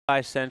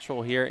Buckeye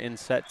Central here in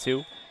set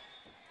 2.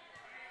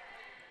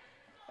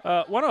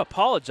 Want to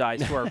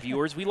apologize to our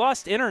viewers. We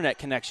lost internet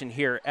connection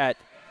here at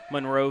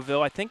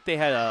Monroeville. I think they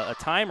had a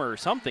timer or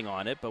something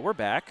on it, but we're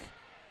back.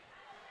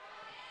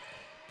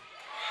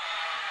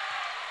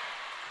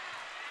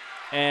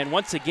 And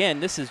once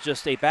again, this is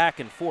just a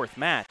back-and-forth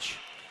match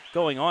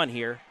going on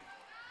here.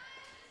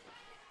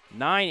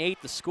 9-8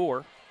 the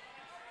score.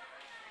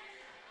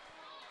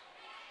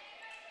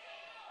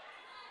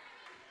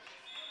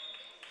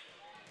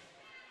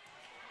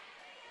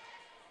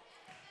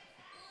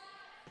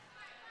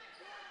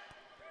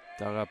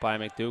 Dug up by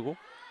McDougal.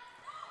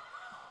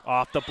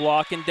 Off the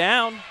block and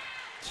down.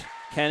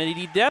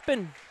 Kennedy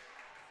Deppen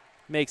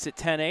makes it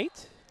 10-8. I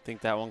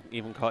think that one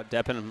even caught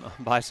Deppen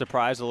by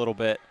surprise a little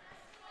bit.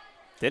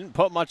 Didn't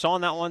put much on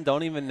that one.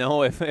 Don't even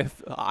know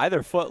if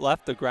either foot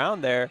left the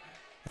ground there.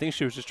 I think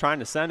she was just trying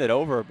to send it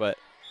over, but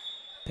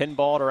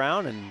pinballed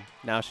around, and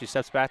now she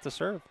steps back to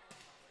serve.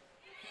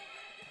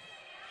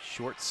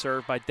 Short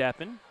serve by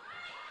Deppen.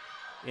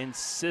 In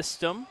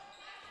system.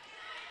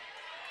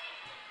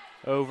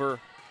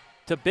 Over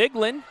to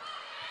Biglin.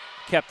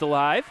 Kept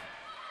alive.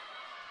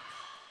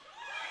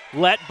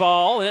 Let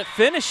ball, and it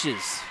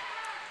finishes.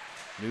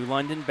 New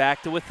London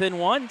back to within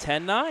 1,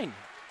 10-9.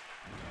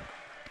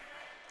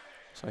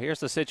 So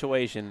here's the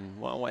situation.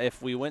 Well,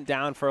 if we went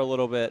down for a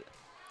little bit,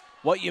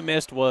 what you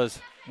missed was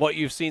what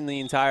you've seen the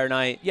entire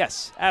night.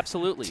 Yes,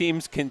 absolutely.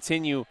 Teams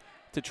continue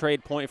to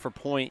trade point for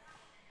point.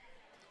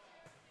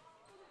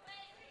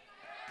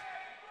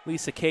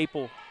 Liza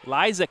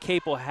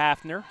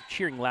Capel-Hafner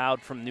cheering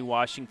loud from New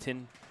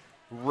Washington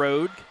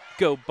Road.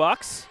 Go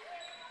Bucks.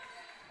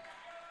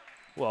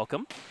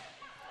 Welcome.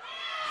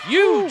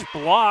 Huge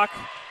block.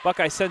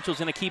 Buckeye Central's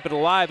going to keep it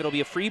alive. It'll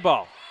be a free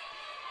ball.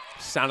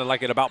 Sounded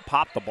like it about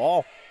popped the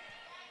ball.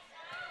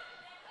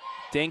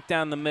 Dink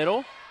down the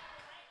middle.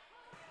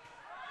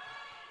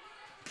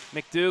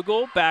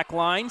 McDougal, back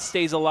line,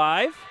 stays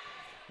alive.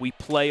 We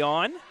play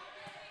on.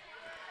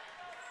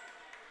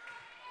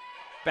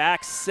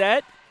 Back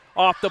set,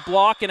 off the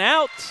block and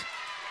out.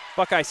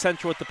 Buckeye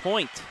Central at the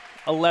point,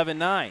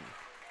 11-9.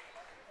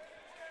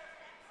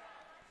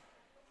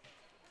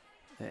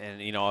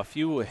 And, you know, a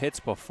few hits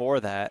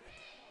before that,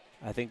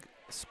 I think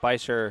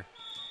Spicer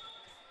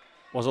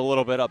was a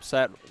little bit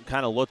upset,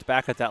 kind of looked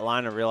back at that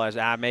line and realized,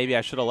 maybe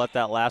I should have let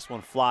that last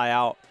one fly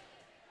out.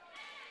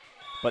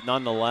 But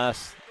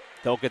nonetheless,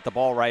 they'll get the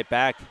ball right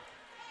back.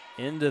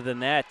 Into the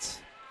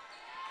net.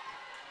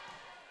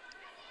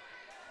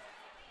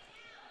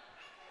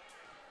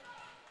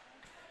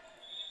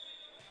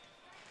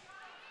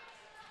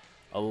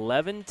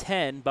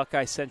 (11-10)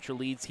 Buckeye Central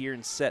leads here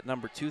in set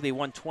number 2. They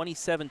won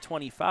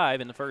 27-25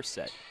 in the first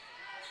set.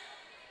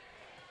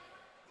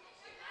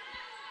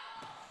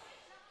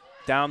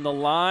 Down the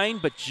line,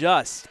 but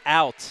just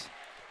out.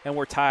 And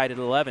we're tied at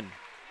 11.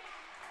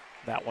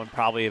 That one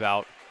probably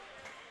about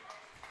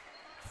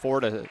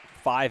 4 to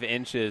 5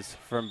 inches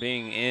from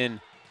being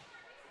in,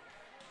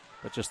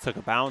 but just took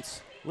a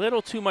bounce.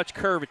 Little too much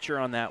curvature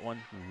on that one.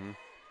 Mm-hmm.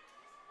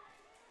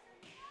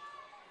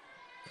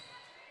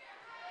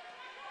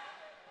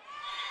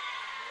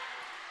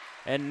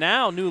 And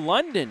now New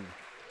London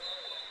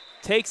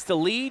takes the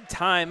lead.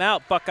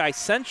 Timeout, Buckeye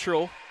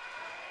Central,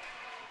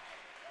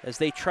 as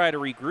they try to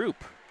regroup.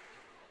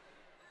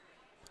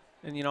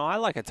 And, you know, I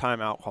like a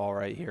timeout call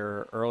right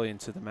here early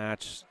into the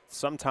match.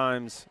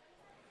 Sometimes,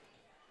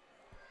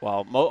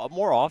 well,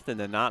 more often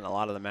than not in a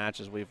lot of the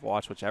matches we've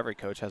watched, which every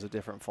coach has a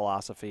different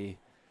philosophy,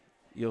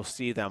 you'll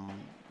see them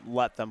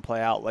let them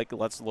play out. Like,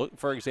 let's look,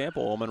 for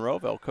example,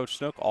 Monroeville. Coach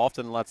Snook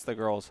often lets the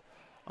girls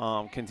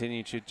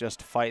continue to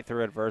just fight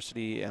through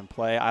adversity and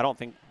play. I don't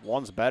think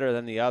one's better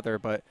than the other,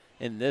 but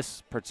in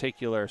this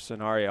particular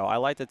scenario, I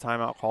like the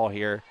timeout call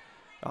here.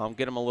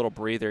 Get them a little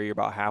breather. You're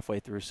about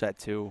halfway through set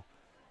 2,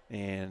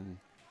 and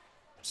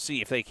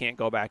see if they can't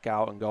go back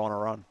out and go on a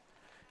run.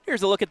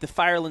 Here's a look at the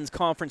Firelands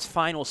Conference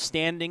final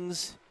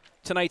standings.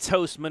 Tonight's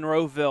host,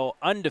 Monroeville,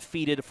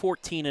 undefeated,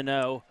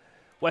 14-0.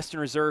 Western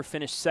Reserve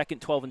finished second,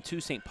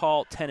 12-2. St.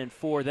 Paul,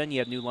 10-4. Then you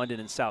have New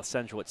London and South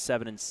Central at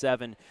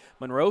 7-7.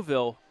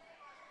 Monroeville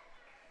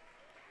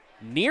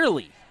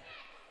nearly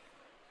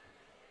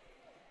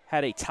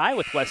had a tie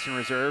with Western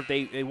Reserve.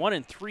 They won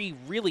in 3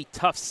 really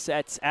tough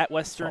sets at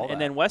Western,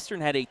 and then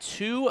Western had a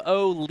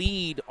 2-0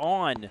 lead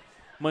on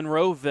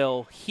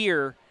Monroeville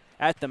here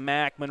at the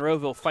MAC.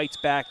 Monroeville fights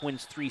back,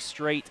 wins 3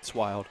 straight. It's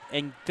wild.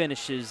 And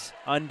finishes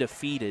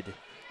undefeated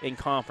in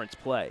conference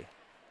play.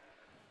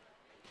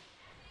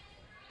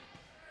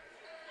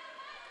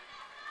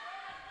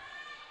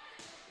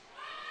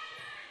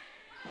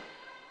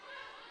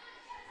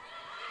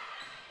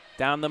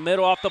 Down the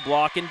middle, off the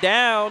block and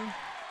down.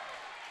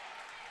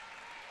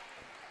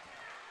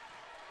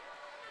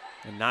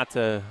 And not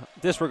to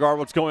disregard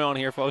what's going on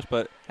here, folks,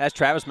 but as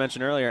Travis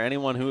mentioned earlier,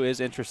 anyone who is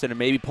interested in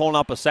maybe pulling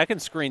up a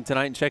second screen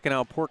tonight and checking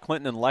out Port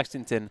Clinton and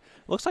Lexington,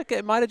 looks like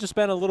it might have just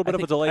been a little bit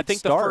of a delayed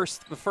start. I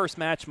think the first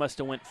match must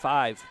have went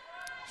 5.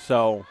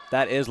 So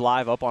that is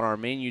live up on our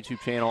main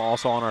YouTube channel,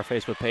 also on our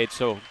Facebook page.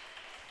 So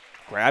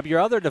grab your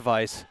other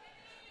device,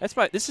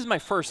 This is my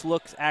first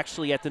look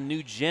actually at the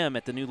new gym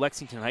at the new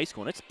Lexington High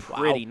School, and it's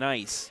pretty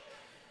nice.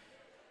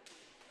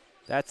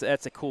 That's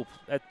a cool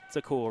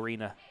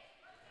arena.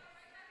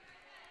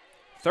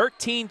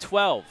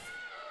 13-12.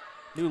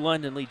 New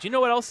London leads. You know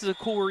what else is a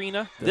cool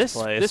arena? This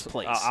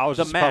place. I was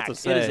just about to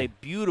say. It is a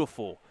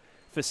beautiful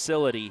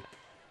facility.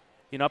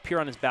 You know, up here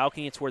on this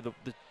balcony, it's where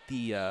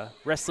the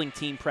wrestling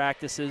team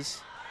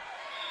practices.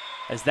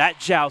 As that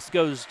joust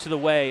goes to the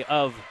way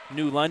of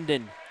New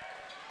London.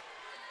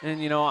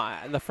 And, you know,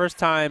 the first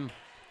time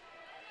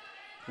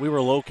we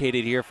were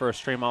located here for a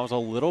stream, I was a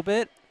little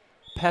bit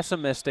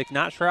pessimistic.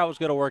 Not sure how it was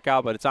going to work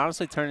out, but it's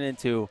honestly turned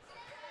into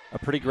a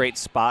pretty great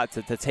spot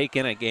to take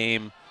in a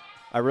game.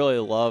 I really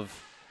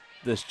love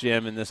this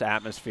gym and this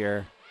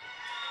atmosphere.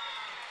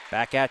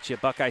 Back at you,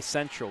 Buckeye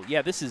Central.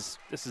 Yeah, this is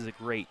a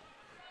great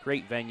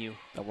venue.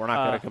 We're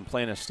not going to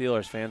complain as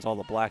Steelers fans, all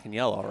the black and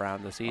yellow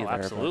around us either. Oh,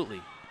 absolutely.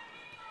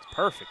 It's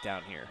perfect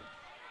down here.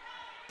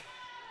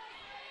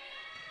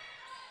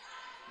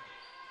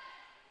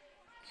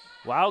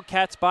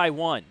 Wildcats by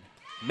 1.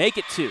 Make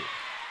it 2.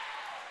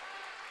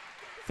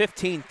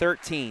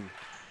 15-13.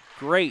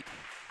 Great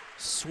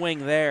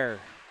swing there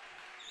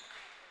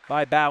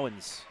by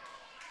Bowens.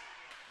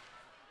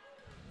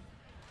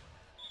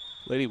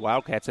 Lady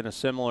Wildcats in a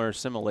similar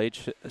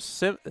situation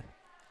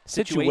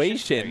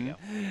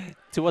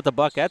to what the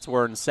Buckettes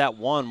were in set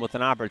 1, with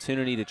an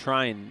opportunity to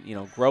try and, you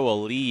know, grow a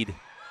lead.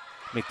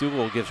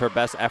 McDougal gives her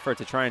best effort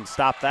to try and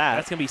stop that.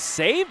 That's going to be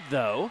saved,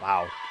 though.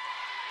 Wow.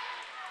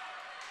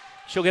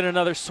 She'll get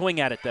another swing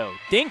at it, though.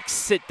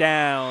 Dinks it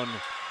down.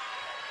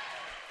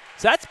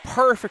 So that's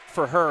perfect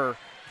for her.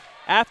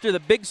 After the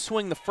big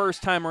swing the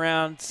first time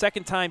around,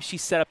 second time she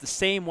set up the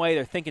same way.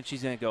 They're thinking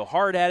she's going to go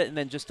hard at it, and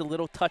then just a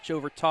little touch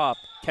over top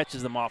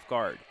catches them off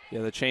guard. Yeah,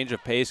 the change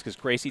of pace, because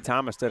Gracie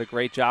Thomas did a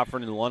great job for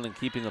New London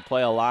keeping the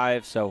play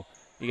alive. So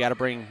you got to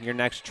bring your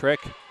next trick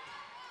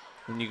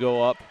when you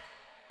go up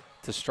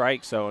to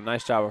strike. So a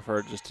nice job of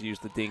her just to use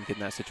the dink in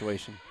that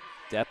situation.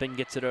 Deppen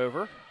gets it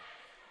over.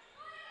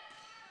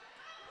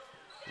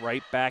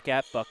 Right back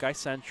at Buckeye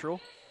Central.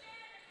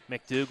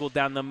 McDougal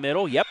down the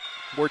middle. Yep,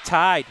 we're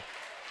tied.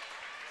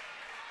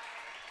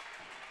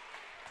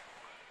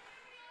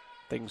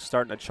 Things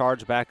starting to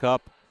charge back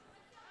up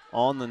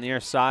on the near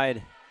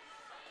side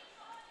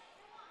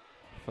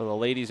for the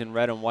ladies in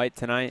red and white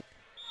tonight.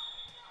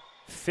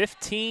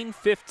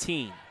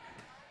 15-15.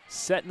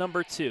 Set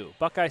number 2.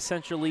 Buckeye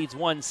Central leads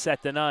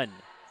 1-0.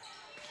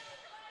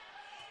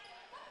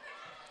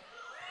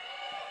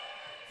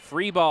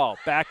 Free ball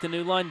back to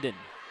New London.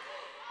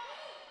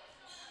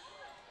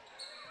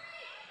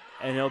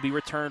 And it'll be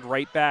returned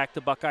right back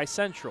to Buckeye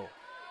Central.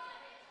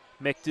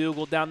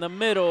 McDougal down the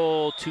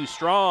middle, too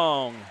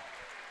strong.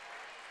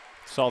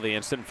 Saw the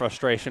instant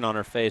frustration on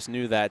her face,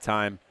 knew that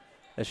time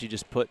that she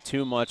just put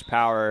too much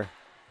power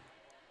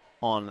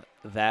on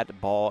that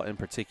ball in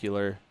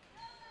particular.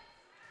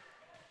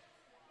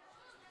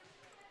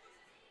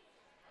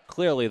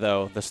 Clearly,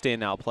 though, the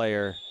standout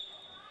player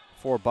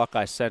for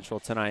Buckeye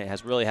Central tonight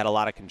has really had a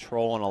lot of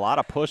control and a lot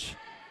of push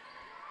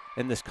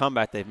in this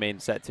comeback they've made in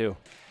set 2.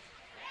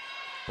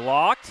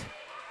 Blocked.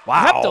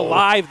 Wow. Kept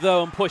alive,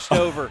 though, and pushed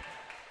over.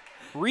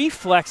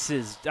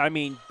 Reflexes. I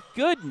mean,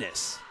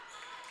 goodness.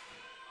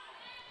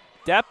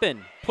 Deppen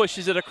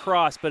pushes it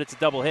across, but it's a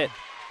double hit.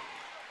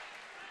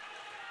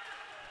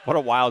 What a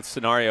wild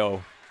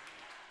scenario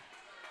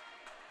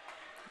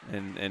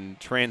and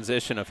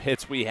transition of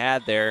hits we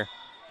had there.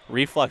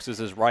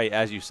 Reflexes is right,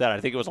 as you said. I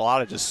think it was a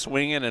lot of just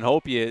swinging and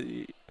hope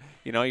you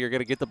know you're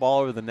going to get the ball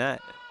over the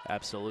net.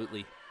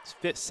 Absolutely.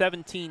 It's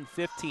 17-15.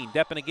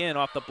 Deppen again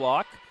off the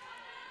block.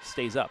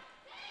 Stays up.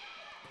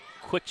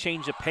 Quick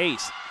change of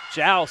pace.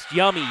 Joust,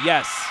 yummy,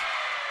 yes.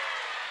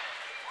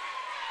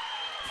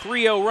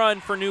 3-0 run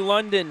for New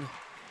London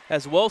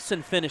as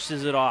Wilson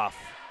finishes it off.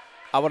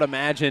 I would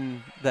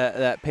imagine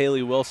that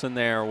Paley Wilson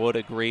there would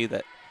agree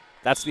that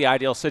that's the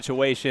ideal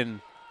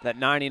situation that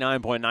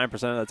 99.9%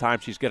 of the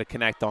time she's going to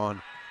connect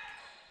on.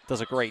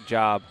 Does a great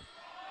job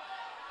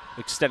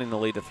extending the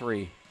lead to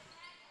 3.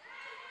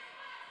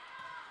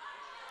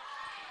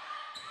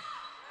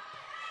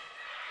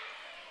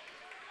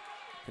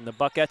 And the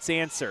Buckettes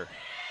answer.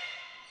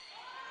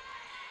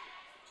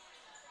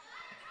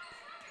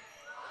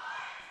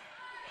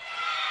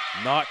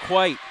 Not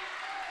quite.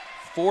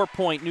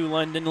 4-point New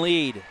London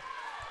lead.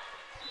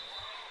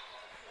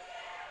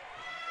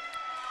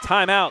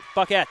 Timeout,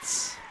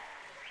 Buckettes.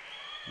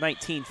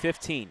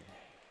 19-15.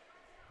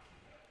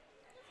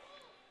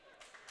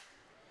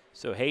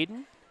 So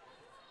Hayden,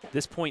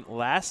 this point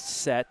last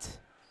set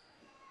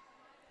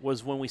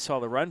was when we saw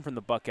the run from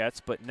the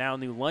Buckettes, but now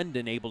New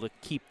London able to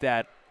keep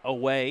that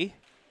away,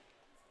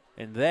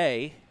 and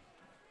they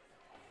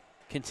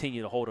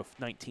continue to hold a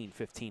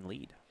 19-15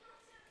 lead.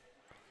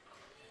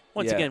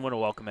 Once again, want to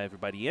welcome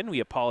everybody in. We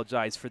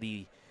apologize for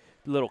the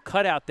little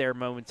cutout there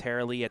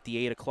momentarily at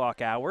the 8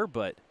 o'clock hour,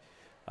 but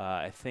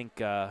I think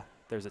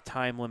there's a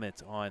time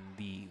limit on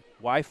the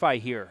Wi-Fi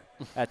here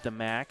at the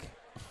MAC.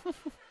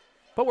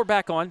 But we're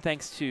back on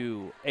thanks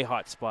to a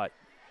hotspot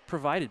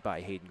provided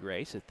by Hayden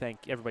Gray, so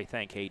everybody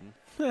thank Hayden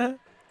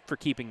for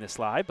keeping this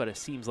live, but it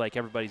seems like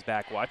everybody's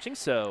back watching.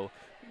 So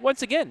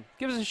once again,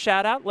 give us a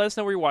shout out. Let us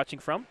know where you're watching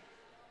from.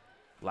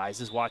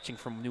 Liza's watching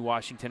from New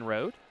Washington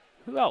Road.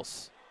 Who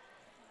else?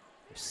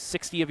 There's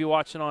 60 of you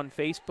watching on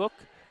Facebook,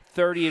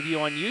 30 of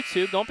you on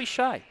YouTube. Don't be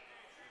shy.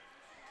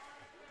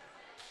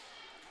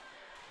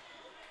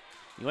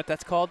 You know what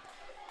that's called?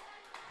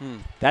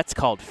 That's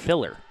called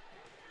filler.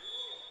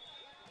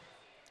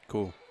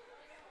 Cool.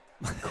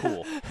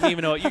 Cool. You don't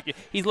even know what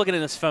he's looking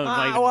at his phone.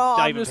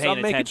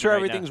 I'm making sure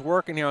everything's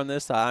working here on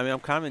this side. I mean,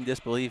 I'm kind of in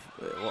disbelief.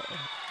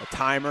 A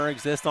timer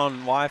exists on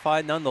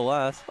Wi-Fi,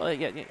 nonetheless. Well,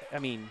 yeah. I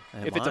mean,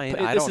 if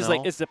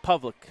it's a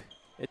public,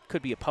 it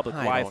could be a public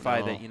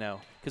Wi-Fi that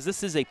because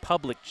this is a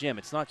public gym.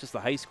 It's not just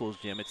the high school's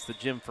gym. It's the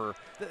gym for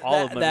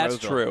all of Monroeville. That's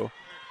true.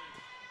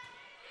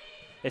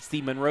 It's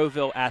the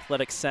Monroeville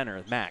Athletic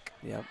Center, MAC.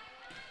 Yep.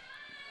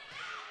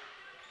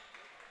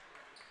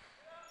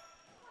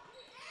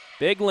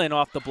 Biglin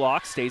off the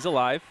block, stays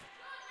alive.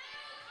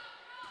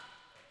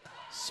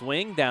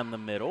 Swing down the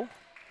middle.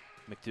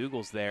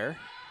 McDougal's there.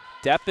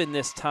 Deppen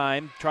this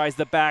time tries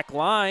the back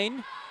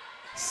line.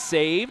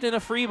 Saved and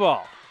a free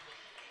ball.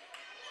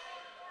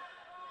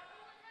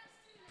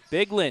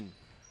 Biglin,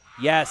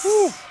 yes.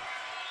 Woo.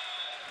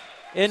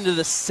 Into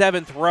the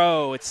 7th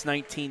row, it's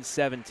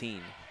 19-17.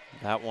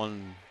 That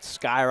one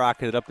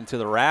skyrocketed up into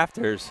the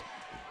rafters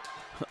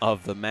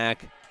of the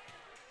MAC.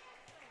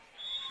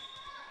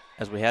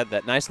 As we had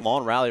that nice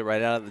long rally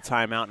right out of the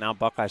timeout, now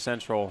Buckeye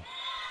Central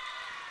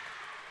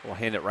will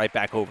hand it right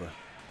back over.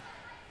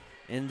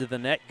 Into the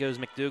net goes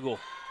McDougal.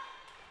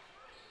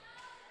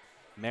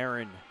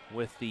 Marin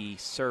with the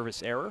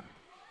service error.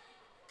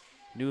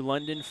 New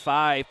London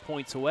 5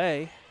 points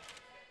away.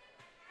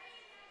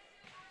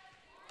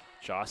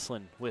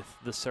 Jocelyn with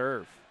the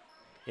serve.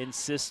 In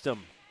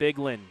system,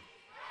 Biglin.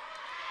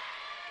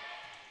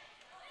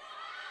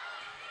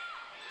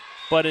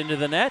 But into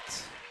the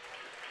net.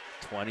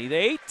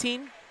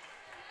 20-18.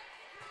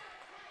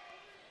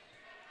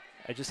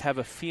 I just have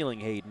a feeling,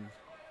 Hayden,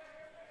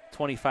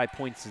 25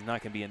 points is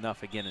not going to be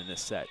enough again in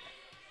this set.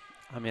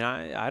 I mean,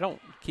 I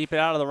don't keep it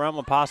out of the realm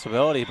of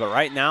possibility, but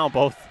right now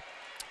both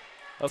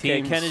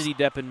teams. Kennedy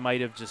Deppen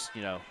might have just,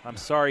 I'm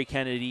sorry,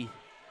 Kennedy.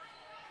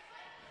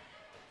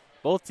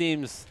 Both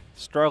teams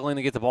struggling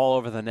to get the ball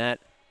over the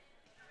net.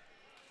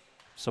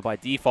 So by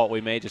default,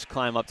 we may just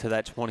climb up to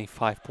that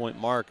 25-point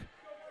mark.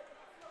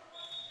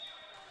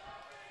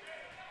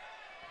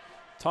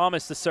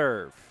 Thomas the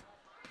serve.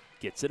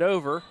 Gets it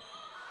over.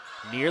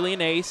 Nearly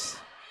an ace.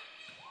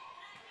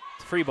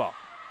 It's a free ball.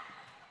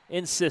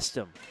 In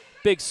system.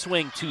 Big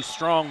swing, too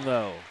strong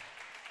though.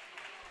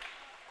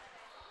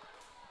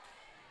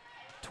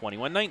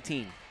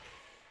 21-19.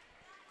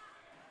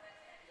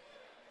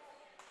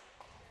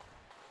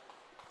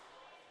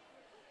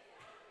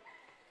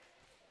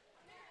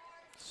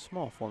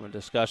 Small form of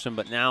discussion,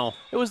 but now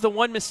it was the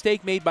one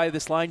mistake made by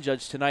this line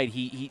judge tonight.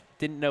 He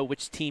didn't know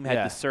which team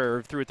had to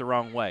serve, threw it the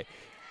wrong way.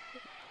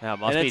 Yeah, it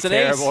must be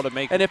terrible to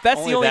make. And if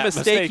that's the only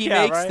mistake he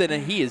makes, right?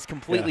 then he is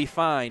completely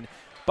fine.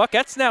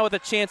 Buckets now with a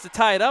chance to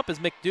tie it up is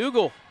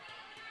McDougal.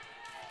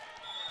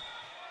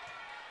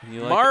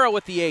 Mara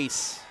with the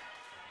ace.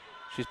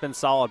 She's been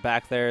solid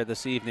back there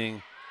this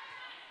evening.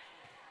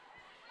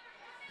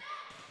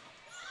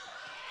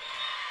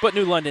 But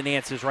New London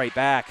answers right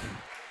back.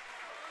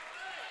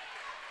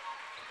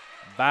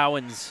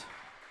 Bowens.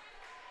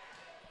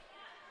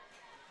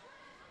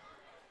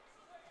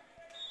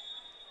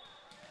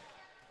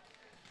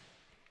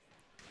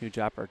 Huge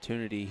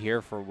opportunity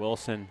here for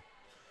Wilson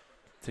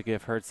to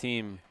give her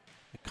team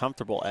a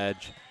comfortable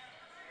edge.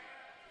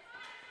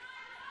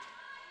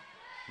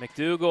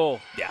 McDougal.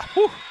 Yeah.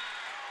 Whew.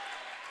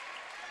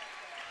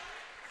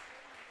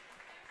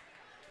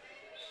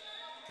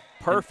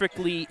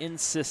 Perfectly in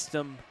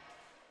system.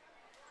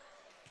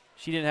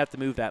 She didn't have to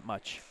move that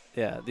much.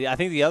 Yeah, I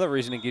think the other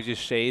reason it gives you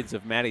shades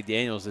of Maddie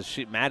Daniels is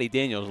Maddie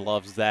Daniels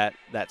loves that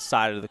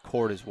side of the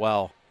court as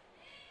well.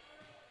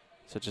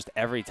 So just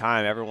every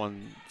time,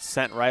 everyone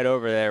sent right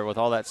over there with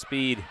all that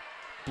speed.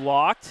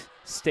 Blocked,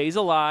 stays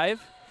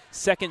alive.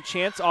 Second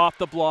chance off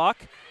the block.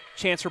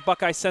 Chance for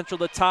Buckeye Central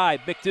to tie.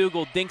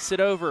 McDougal dinks it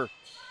over.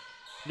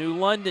 New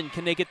London,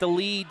 can they get the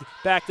lead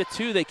back to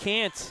 2? They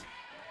can't.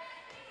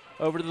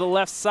 Over to the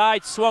left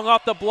side, swung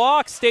off the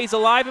block, stays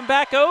alive and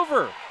back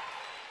over.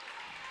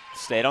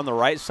 Stayed on the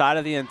right side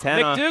of the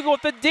antenna. McDougal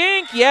with the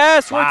dink.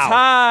 Yes, we're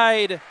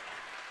tied.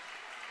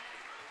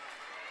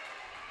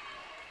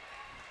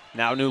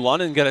 Now New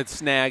London going to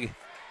snag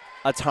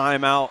a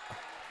timeout.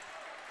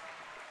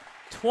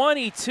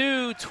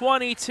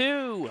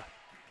 22-22.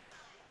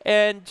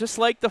 And just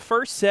like the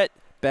first set,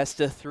 best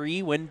of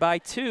 3, win by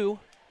 2.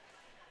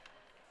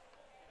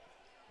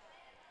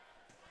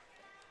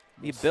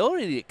 The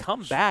ability to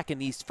come back in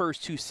these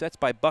first 2 sets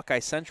by Buckeye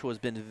Central has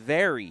been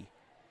very,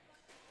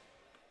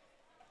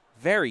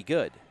 very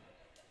good.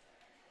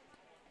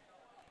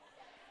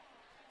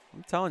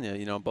 I'm telling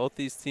you, both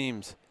these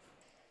teams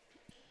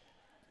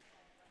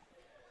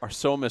are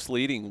so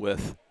misleading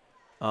with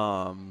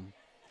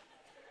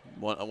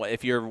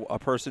If you're a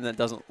person that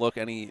doesn't look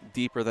any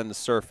deeper than the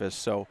surface,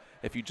 so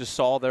if you just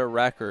saw their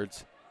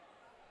records,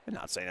 I'm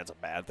not saying that's a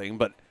bad thing,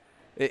 but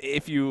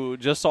if you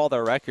just saw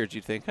their records,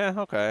 you'd think,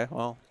 okay,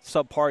 well,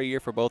 subpar year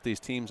for both these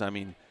teams. I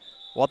mean,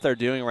 what they're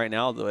doing right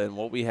now and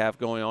what we have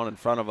going on in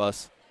front of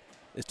us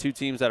is two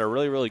teams that are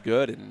really, really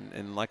good.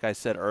 And like I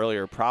said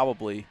earlier,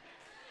 probably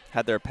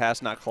had their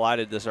paths not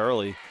collided this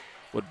early,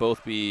 would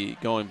both be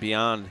going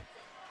beyond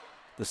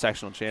the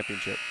sectional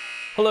championship.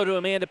 Hello to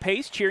Amanda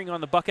Pace cheering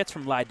on the Buckets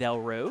from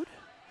Lydell Road.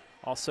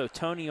 Also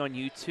Tony on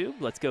YouTube.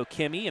 Let's go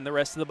Kimmy and the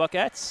rest of the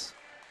Buckets.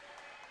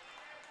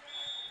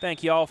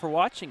 Thank you all for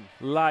watching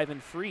live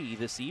and free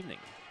this evening.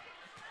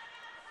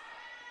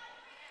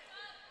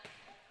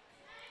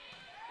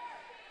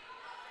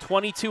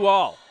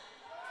 (22-all).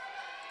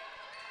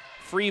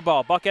 Free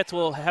ball. Buckets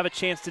will have a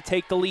chance to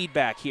take the lead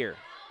back here.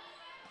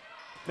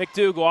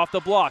 McDougal off the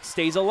block,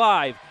 stays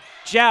alive.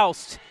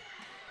 Joust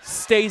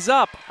stays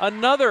up.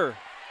 Another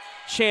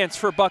chance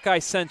for Buckeye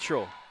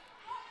Central.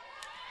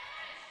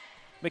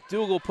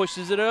 McDougal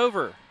pushes it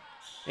over.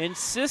 In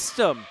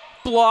system.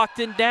 Blocked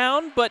and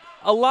down, but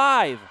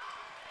alive.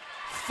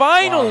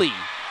 Finally,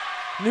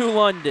 wow. New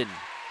London.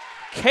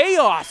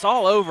 Chaos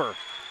all over.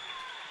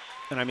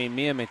 And I mean,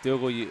 Mia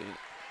McDougal,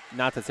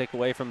 not to take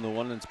away from the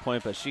London's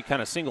point, but she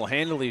kind of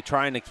single-handedly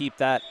trying to keep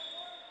that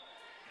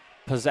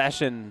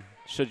possession,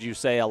 should you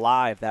say,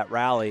 alive, that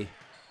rally.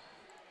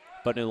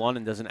 But New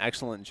London does an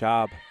excellent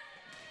job.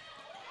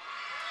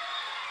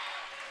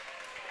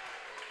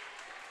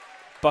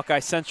 Buckeye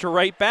Central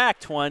right back,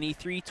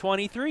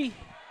 23-23.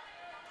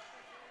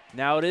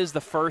 Now it is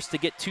the first to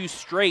get two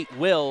straight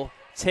will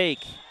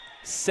take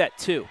set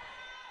two.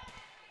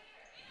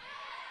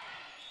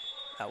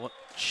 That one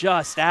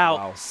just out.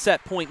 Wow.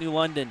 Set point New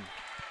London.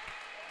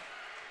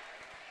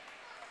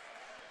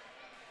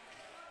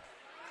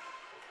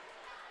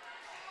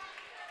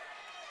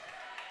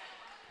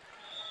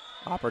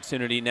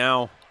 Opportunity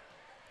now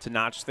to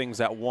notch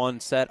things at one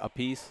set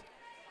apiece.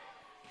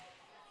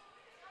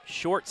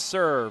 Short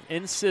serve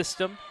in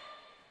system.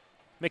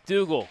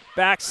 McDougal,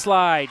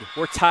 backslide.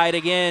 We're tied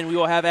again. We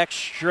will have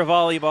extra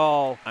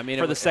volleyball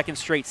for the second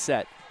straight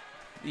set.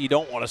 You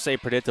don't want to say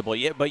predictable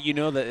yet, but you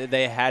know that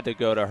they had to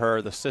go to her.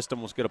 The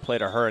system was going to play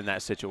to her in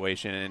that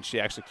situation, and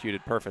she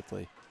executed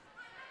perfectly.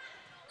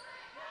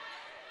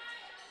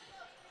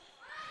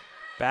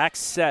 Back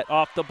set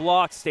off the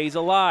block, stays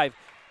alive.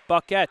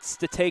 Buckets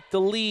to take the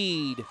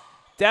lead.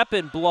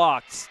 Deppen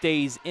blocked,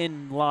 stays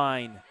in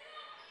line.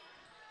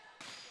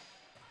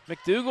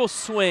 McDougal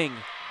swing,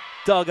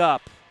 dug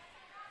up.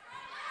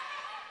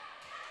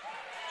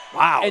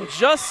 Wow. And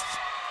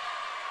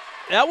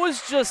that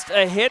was just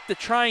a hit to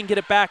try and get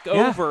it back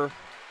over.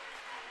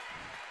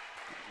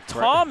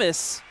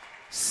 Thomas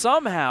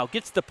somehow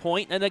gets the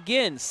point, and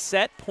again,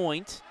 set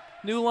point,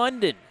 New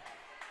London.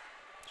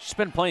 She's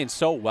been playing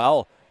so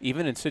well,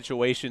 even in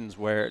situations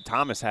where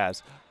Thomas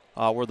has,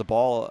 where the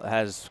ball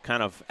has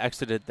kind of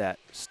exited that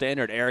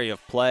standard area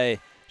of play.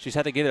 She's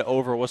had to get it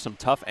over with some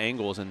tough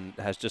angles and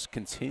has just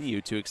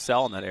continued to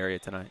excel in that area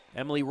tonight.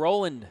 Emily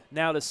Rowland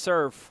now to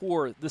serve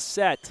for the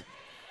set.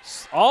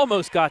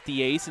 Almost got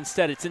the ace.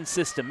 Instead, it's in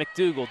system.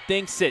 McDougal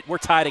dinks it. We're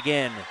tied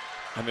again.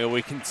 I mean,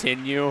 we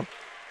continue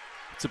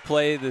to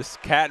play this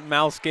cat and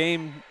mouse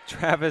game,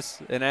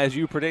 Travis, and as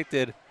you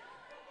predicted,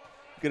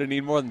 going to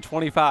need more than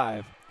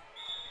 25.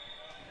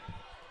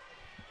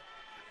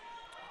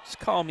 Just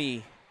call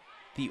me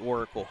the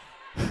Oracle.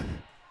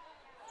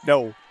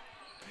 No.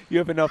 You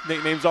have enough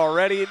nicknames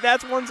already.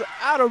 That's one's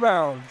out of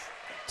bounds.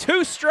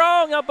 Too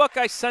strong on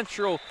Buckeye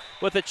Central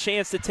with a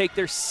chance to take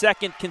their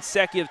second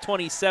consecutive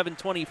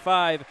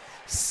 27-25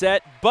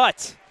 set,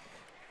 but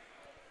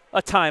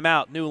a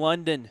timeout. New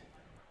London.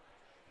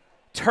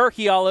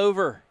 Turkey all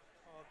over.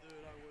 Oh, dude,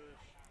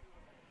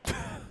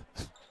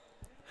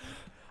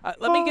 I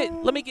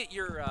wish. Let me get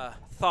your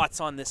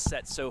thoughts on this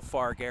set so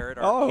far, Garrett,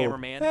 our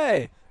cameraman.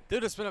 Hey.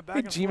 Dude, it's been a back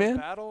and forth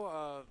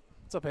battle.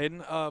 What's up,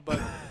 Hayden? But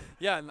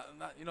yeah,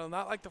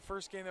 not like the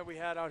first game that we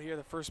had out here.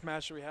 The first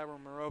match that we had where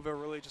Monroeville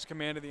really just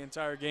commanded the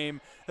entire game.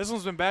 This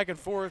one's been back and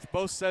forth.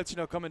 Both sets,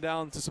 coming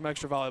down to some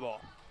extra volleyball.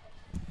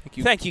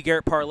 Thank you,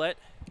 Garrett Parlett.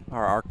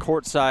 Our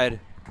courtside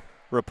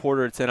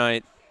reporter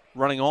tonight,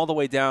 running all the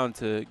way down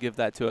to give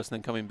that to us, and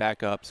then coming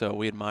back up. So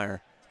we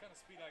admire.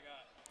 That's the kind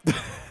of speed I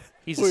got.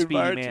 He's a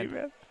speedy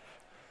man.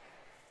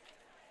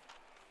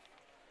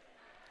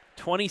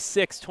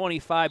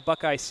 26-25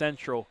 Buckeye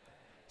Central.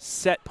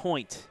 Set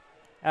point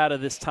out of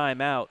this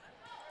timeout.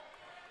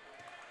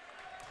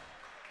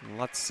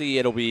 Let's see.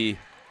 It'll be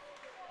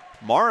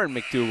Marin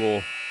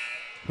McDougal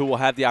who will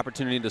have the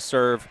opportunity to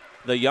serve,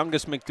 the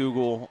youngest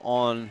McDougal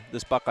on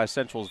this Buckeye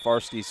Central's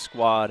varsity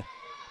squad.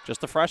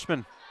 Just a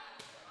freshman.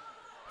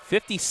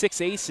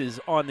 56 aces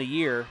on the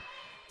year.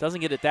 Doesn't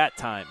get it that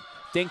time.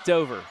 Dinked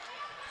over.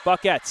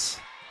 Buckets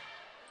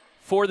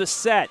for the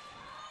set.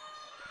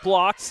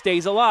 Blocked,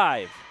 stays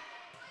alive.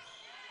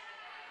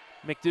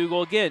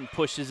 McDougal again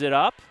pushes it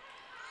up.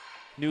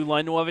 New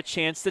London will have a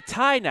chance to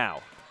tie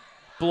now.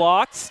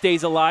 Blocked,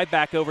 stays alive,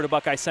 back over to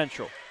Buckeye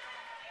Central.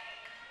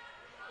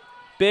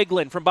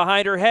 Biglin from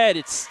behind her head.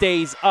 It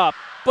stays up,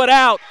 but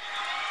out.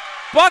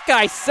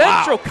 Buckeye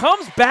Central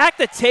comes back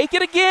to take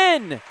it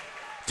again.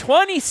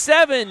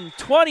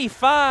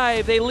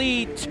 27-25. They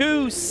lead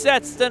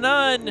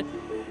 2-0.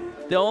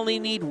 They'll only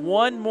need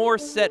one more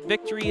set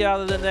victory out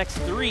of the next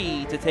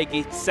 3 to take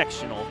a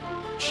sectional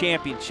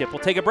championship. We'll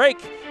take a break.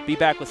 Be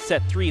back with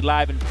set 3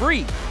 live and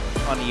free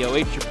on the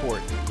OH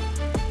Report.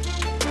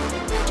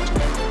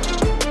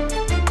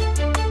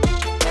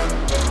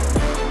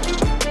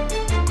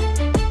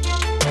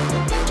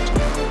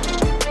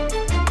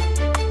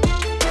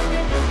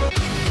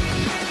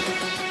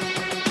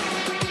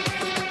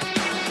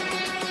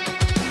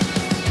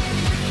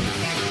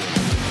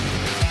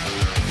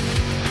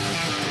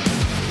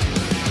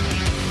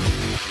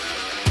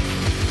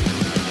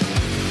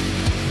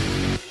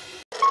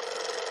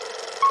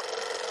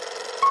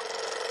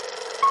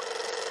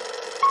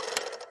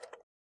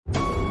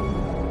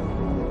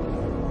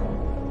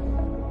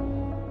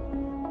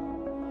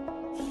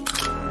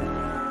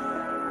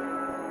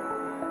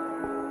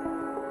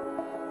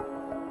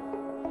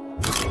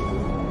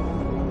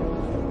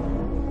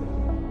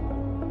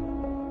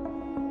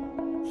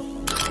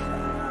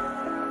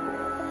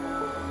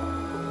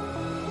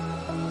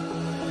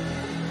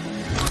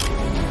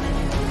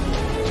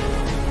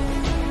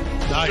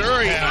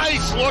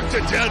 Nice look to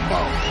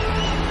Denbo.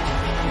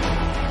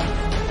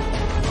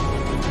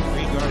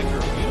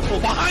 Beautiful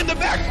behind the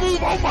back move.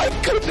 Oh my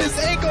goodness,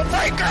 ankle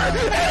breaker.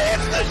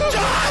 And it's the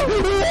shot.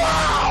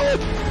 Wow.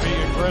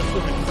 Being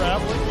aggressive and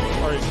traveling,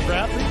 or he's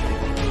trapping.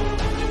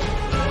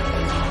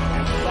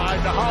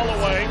 Inside to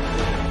Holloway.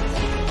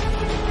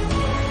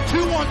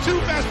 2-on-2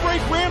 fast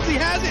break. Ramsey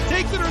has it,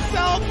 takes it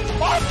herself.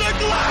 Off the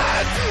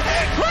glass.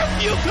 And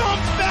Curfew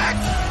comes back.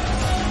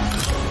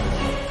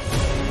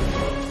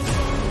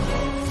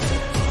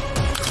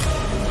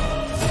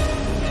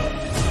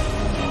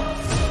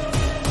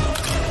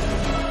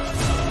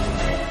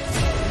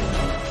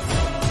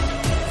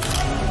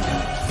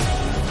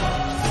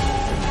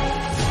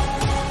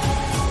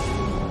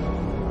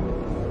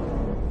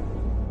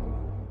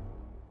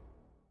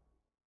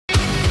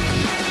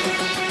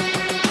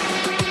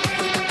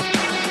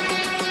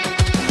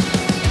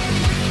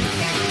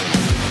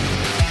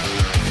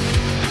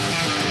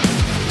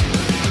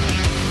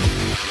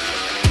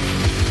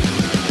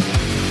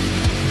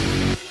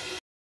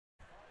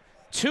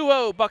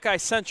 Buckeye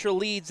Central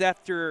leads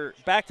after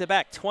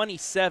back-to-back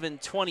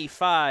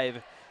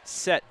 27-25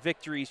 set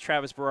victories.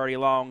 Travis Berardi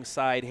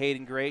alongside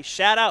Hayden Gray.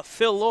 Shout out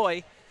Phil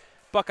Loy,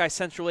 Buckeye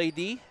Central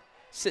AD,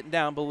 sitting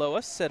down below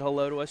us, said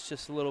hello to us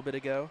just a little bit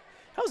ago.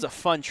 That was a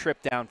fun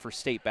trip down for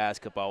state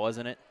basketball,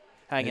 wasn't it?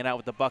 Hanging out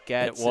with the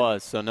Buckeyes. It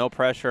was, so no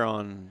pressure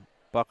on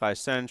Buckeye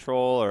Central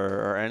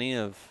or any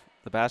of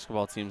the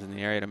basketball teams in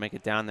the area to make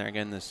it down there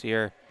again this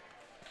year,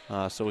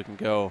 so we can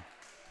go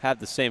have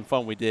the same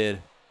fun we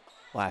did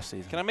last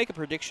season. Can I make a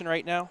prediction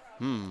right now?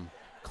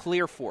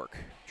 Clear Fork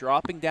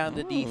dropping down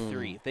to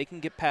D3. If they can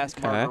get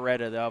past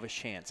Margaretta, they'll have a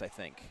chance, I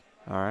think.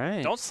 All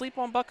right. Don't sleep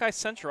on Buckeye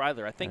Central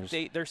either. I think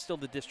they're still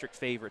the district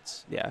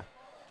favorites. Yeah.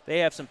 They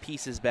have some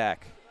pieces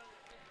back.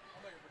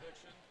 I'll make a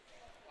prediction.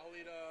 I'll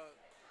eat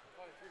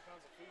probably 3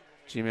 pounds of food.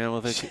 G-Man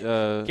with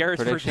a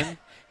Garrett's prediction?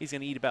 He's going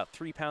to eat about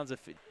 3 pounds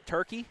of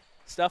turkey,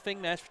 stuffing,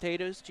 mashed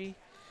potatoes, G?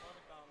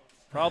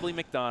 Probably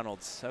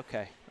McDonald's.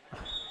 Okay.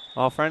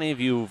 Well, for any of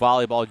you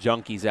volleyball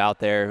junkies out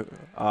there,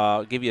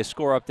 I'll give you a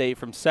score update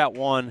from set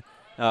 1,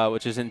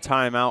 which is in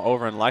timeout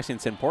over in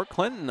Lexington. Port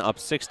Clinton up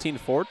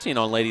 16-14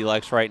 on Lady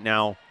Lex right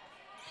now.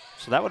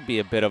 So that would be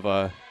a bit of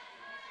a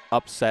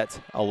upset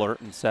alert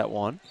in set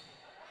 1.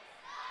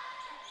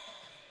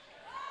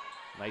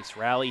 Nice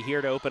rally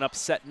here to open up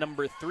set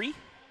number 3.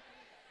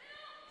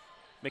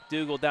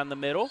 McDougal down the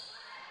middle.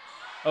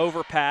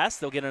 Overpass,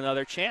 they'll get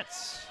another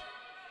chance.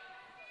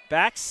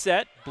 Back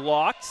set,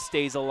 blocked,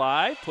 stays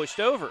alive, pushed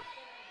over.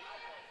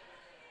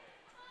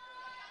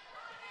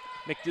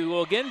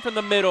 McDougal again from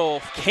the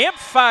middle.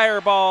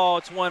 Campfire ball.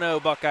 It's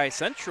 1-0 Buckeye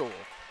Central.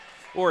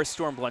 Or as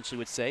Storm Blunchley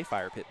would say,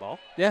 fire pit ball.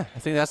 Yeah, I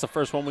think that's the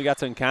first one we got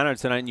to encounter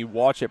tonight, and you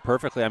watch it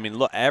perfectly. I mean,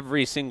 look,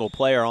 every single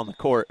player on the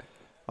court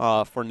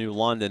for New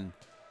London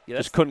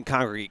just couldn't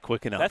congregate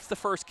quick enough. That's the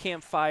first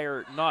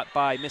campfire not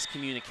by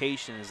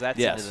miscommunication as that's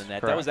into the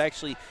net. Correct. That was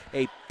actually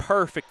a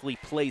perfectly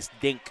placed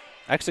dink.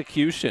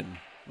 Execution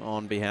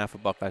on behalf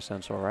of Buckeye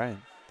Central, right?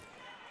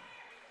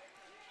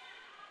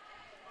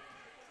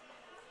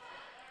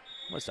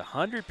 Almost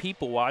 100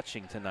 people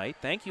watching tonight.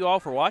 Thank you all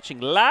for watching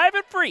live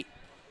and free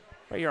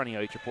right here on the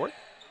OH Report.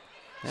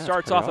 Yeah,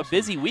 starts off a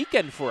busy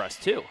weekend for us,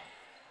 too.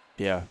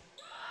 Yeah.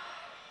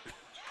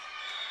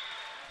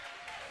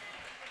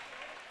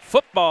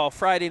 Football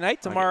Friday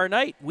night, tomorrow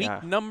night.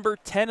 Week number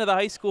 10 of the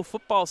high school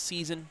football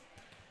season.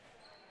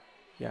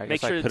 Yeah, I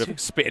guess I could have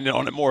expanded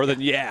on it more than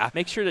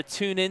Make sure to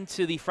tune in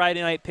to the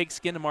Friday Night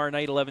Pigskin tomorrow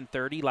night,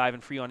 11:30, live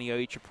and free on the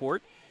OH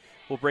Report.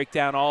 We'll break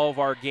down all of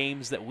our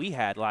games that we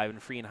had live and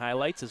free in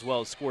highlights, as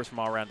well as scores from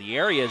all around the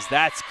areas.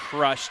 That's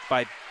crushed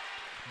by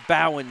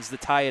Bowens to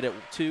tie it at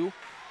 2.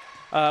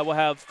 We'll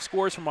have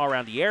scores from all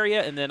around the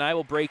area, and then I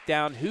will break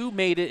down who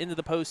made it into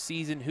the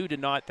postseason, who did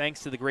not,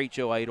 thanks to the great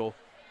Joe Idle.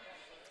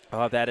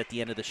 I'll have that at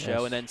the end of the show.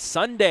 Yes. And then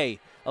Sunday,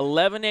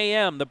 11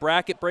 a.m., the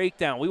bracket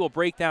breakdown. We will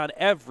break down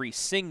every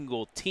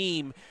single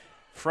team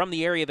from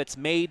the area that's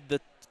made the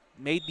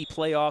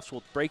playoffs.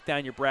 We'll break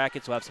down your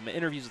brackets. We'll have some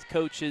interviews with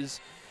coaches,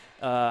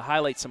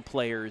 highlight some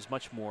players,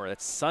 much more.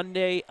 That's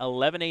Sunday,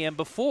 11 a.m.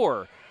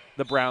 before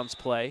the Browns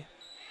play.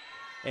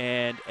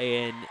 And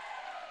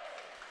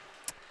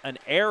an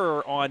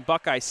error on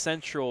Buckeye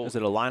Central. Is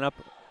it a lineup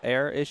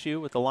error issue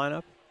with the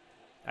lineup?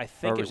 I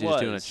think or was it he was.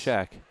 just doing a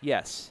check?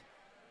 Yes.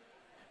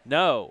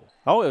 No.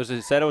 Oh,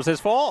 he said it was his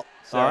fault.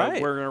 So all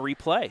right. we're going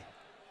to replay.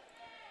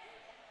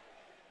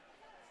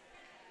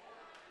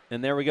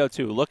 And there we go,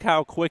 too. Look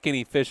how quick and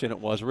efficient it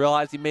was.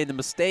 Realized he made the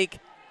mistake,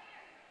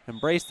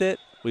 embraced it,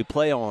 we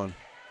play on.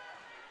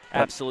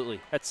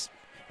 Absolutely. That's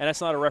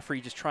not a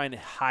referee just trying to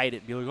hide it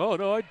and be like, oh,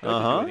 no, I didn't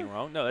do anything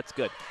wrong. No, that's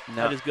good. No.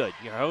 That is good.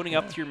 You're owning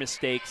up to your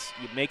mistakes,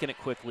 you're making it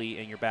quickly,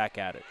 and you're back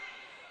at it.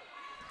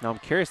 Now, I'm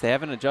curious. They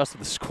haven't adjusted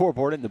the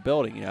scoreboard in the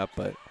building yet,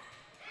 but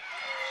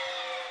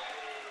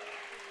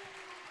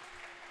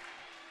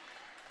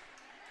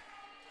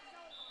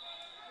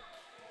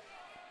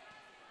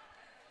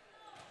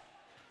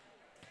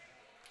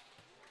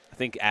I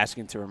think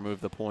asking to remove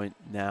the point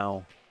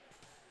now.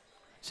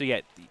 So,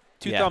 yeah,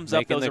 two thumbs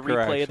up. That was a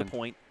replay of the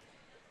point.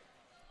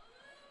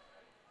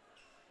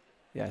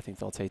 Yeah, I think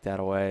they'll take that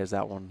away. Is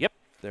that one? Yep,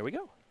 there we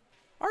go.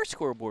 Our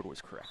scoreboard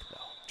was correct, though.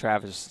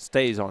 Travis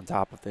stays on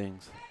top of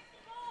things.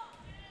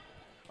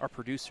 Our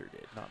producer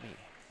did, not me.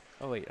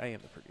 Oh, wait, I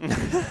am the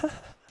producer.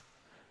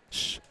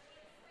 Shh.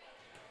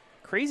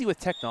 Crazy with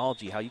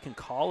technology how you can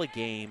call a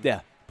game,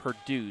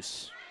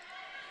 produce.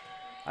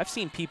 I've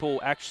seen people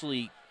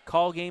actually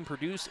call a game,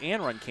 produce,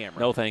 and run camera.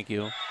 No, thank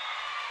you.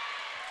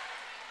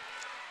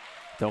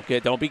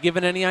 Don't be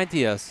given any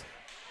ideas.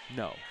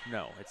 No,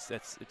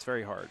 it's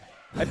very hard.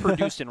 I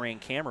produced and ran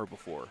camera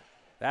before.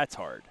 That's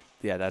hard.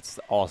 Yeah, that's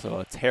also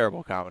a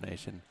terrible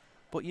combination.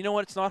 But you know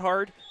what? It's not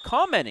hard.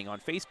 Commenting on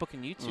Facebook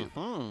and YouTube.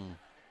 Mm-hmm.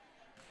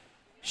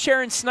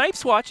 Sharon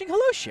Snipes watching.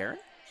 Hello, Sharon.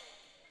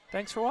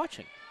 Thanks for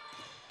watching.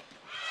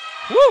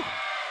 Woo!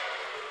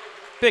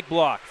 Big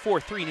block.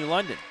 4-3 New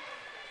London.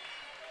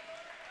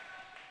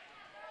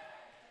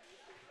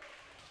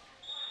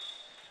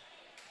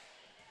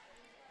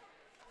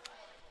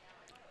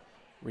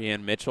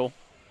 Rianne Mitchell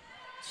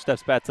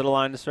steps back to the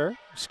line to serve.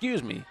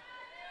 Excuse me,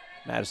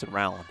 Madison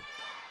Rowland.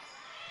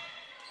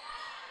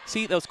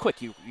 See, that was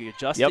quick. You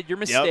adjusted your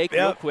mistake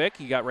real quick.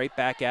 You got right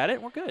back at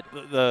it. We're good.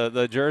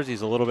 The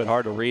jersey's a little bit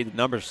hard to read. The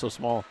numbers are so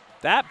small.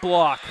 That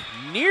block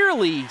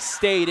nearly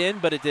stayed in,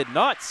 but it did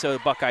not. So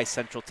Buckeye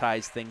Central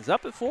ties things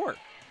up at 4.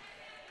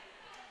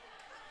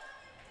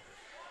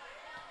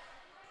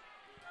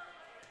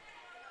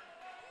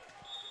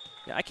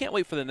 Yeah, I can't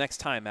wait for the next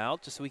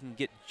timeout just so we can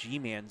get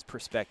G-Man's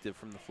perspective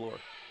from the floor.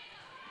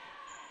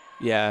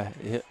 Yeah.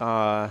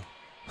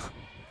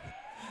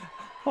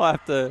 We'll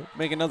have to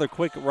make another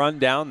quick run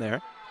down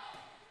there.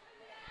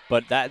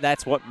 But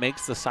that's what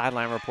makes the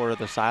sideline reporter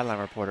the sideline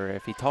reporter.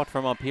 If he talked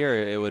from up here,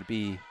 it would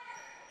be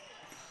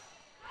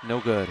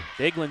no good.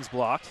 Bigland's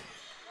blocked.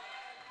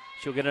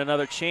 She'll get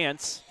another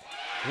chance.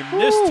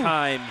 And this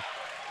time,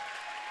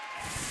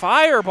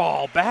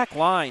 fireball back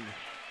line.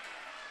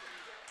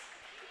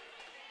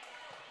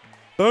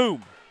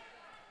 Boom.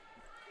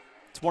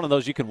 It's one of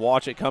those you can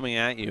watch it coming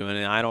at you,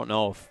 and I don't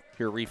know if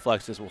your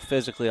reflexes will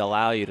physically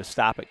allow you to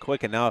stop it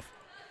quick enough.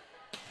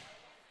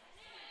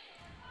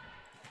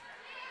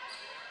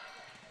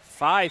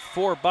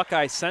 5-4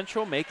 Buckeye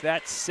Central, make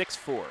that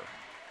 6-4.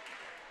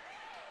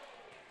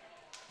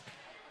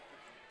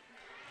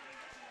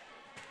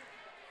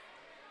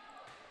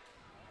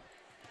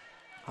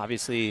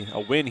 Obviously,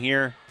 a win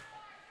here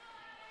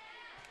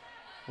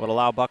would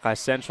allow Buckeye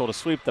Central to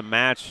sweep the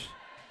match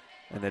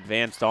and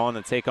advanced on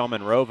to take on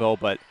Monroeville,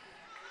 but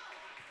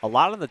a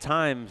lot of the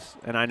times,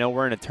 and I know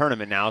we're in a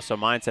tournament now, so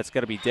mindset's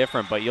going to be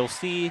different, but you'll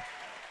see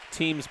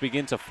teams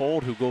begin to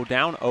fold who go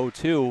down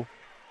 0-2.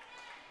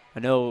 I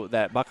know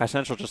that Buckeye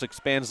Central just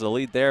expands the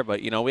lead there,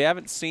 but, you know, we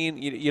haven't seen,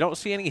 you don't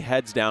see any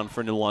heads down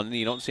for New London.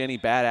 You don't see any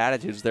bad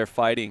attitudes. They're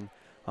fighting.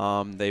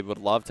 They would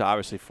love to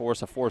obviously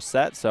force a fourth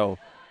set, so.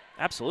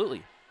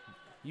 Absolutely.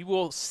 You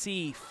will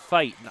see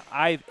fight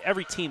in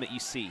every team that you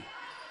see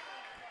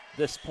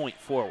this point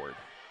forward.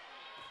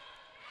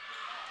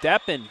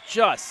 Deppen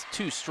just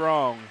too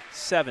strong,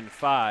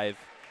 7-5.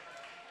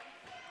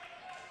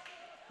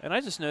 And I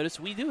just noticed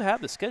we do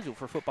have the schedule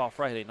for Football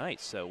Friday night,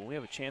 so when we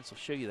have a chance, we'll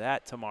show you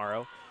that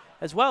tomorrow,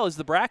 as well as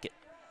the bracket.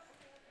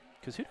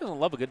 Because who doesn't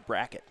love a good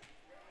bracket?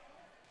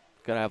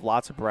 Got to have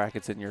lots of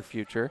brackets in your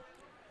future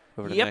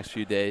over the next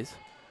few days.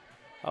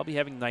 I'll be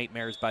having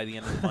nightmares by the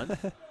end of the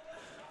month.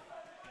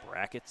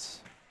 Brackets.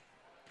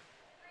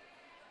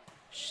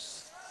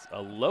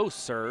 A low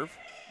serve.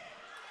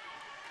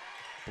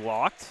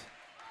 Blocked.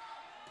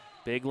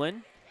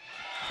 Bigland.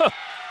 Huh.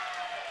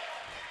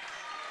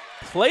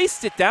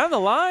 Placed it down the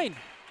line.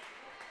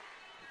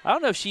 I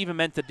don't know if she even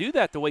meant to do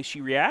that the way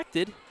she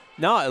reacted.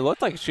 No, it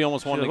looked like she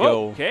almost wanted to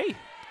go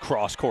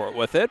cross court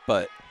with it,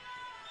 but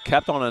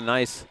kept on a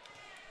nice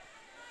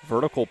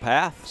vertical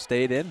path,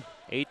 stayed in.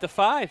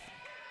 8-5.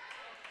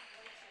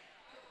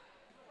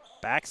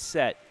 Back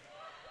set.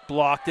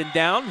 Blocked and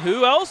down.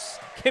 Who else?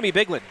 Kimmy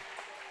Bigland.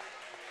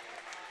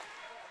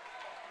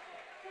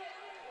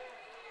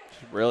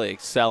 She's really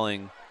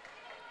excelling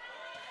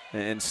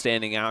and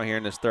standing out here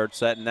in this third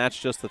set, and that's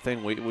just the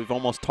thing we've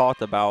almost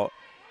talked about.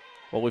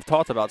 Well, we've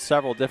talked about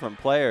several different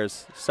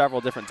players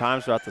several different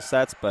times throughout the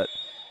sets, but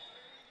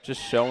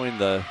just showing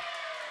the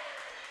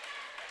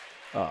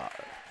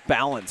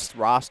balanced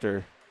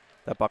roster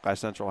that Buckeye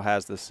Central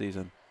has this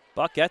season.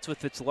 Buckets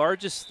with its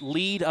largest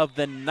lead of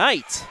the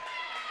night.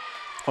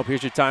 Oh,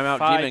 here's your timeout.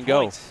 5 G-Man,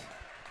 go.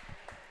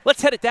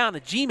 Let's head it down to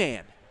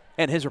G-Man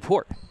and his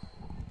report.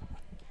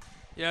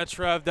 Yeah,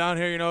 Trav, down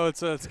here,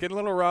 it's getting a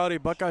little rowdy.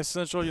 Buckeye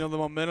Central, the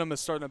momentum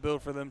is starting to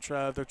build for them,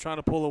 Trav. They're trying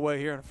to pull away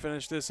here and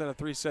finish this in a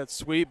 3-set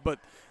sweep. But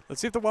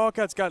let's see if the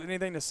Wildcats got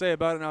anything to say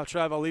about it. Now,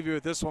 Trav, I'll leave you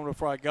with this one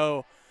before I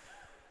go.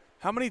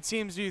 How many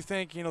teams do you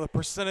think, the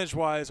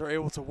percentage-wise are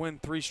able to win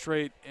 3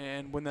 straight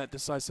and win that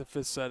decisive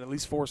 5th set, at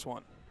least force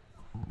one?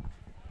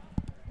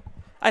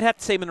 I'd have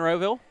to say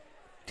Monroeville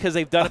because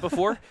they've done it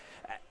before.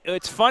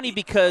 It's funny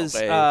because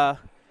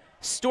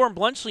Storm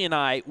Blunchley and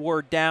I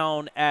were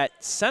down at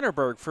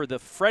Centerburg for the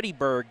Freddie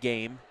Berg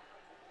game,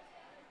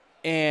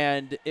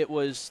 and it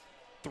was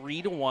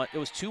 3-1. It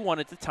was 2-1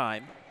 at the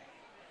time,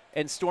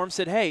 and Storm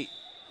said, "Hey,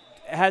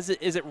 is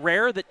it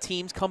rare that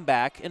teams come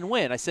back and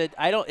win?" I said,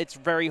 it's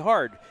very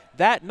hard.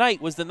 That night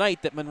was the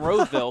night that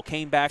Monroeville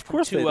came back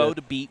from 2-0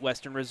 to beat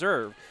Western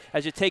Reserve.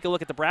 As you take a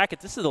look at the bracket,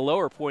 this is the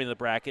lower point of the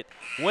bracket.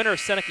 Winner of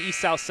Seneca East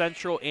South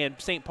Central and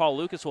St. Paul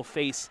Lucas will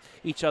face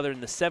each other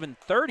in the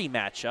 7:30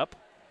 matchup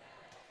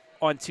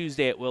on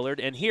Tuesday at Willard.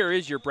 And here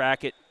is your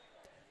bracket.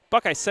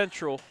 Buckeye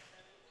Central,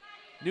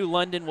 New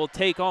London will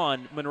take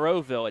on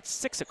Monroeville at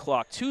 6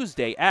 o'clock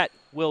Tuesday at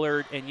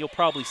Willard, and you'll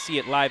probably see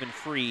it live and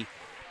free.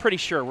 Pretty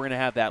sure we're going to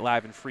have that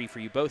live and free for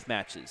you, both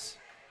matches,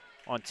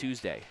 on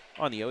Tuesday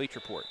on the OH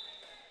Report.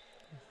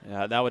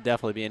 Yeah, that would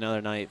definitely be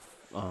another night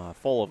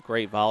full of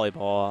great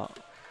volleyball.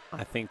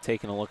 I think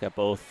taking a look at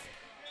both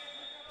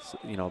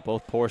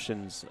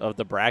portions of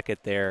the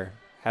bracket there,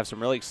 have some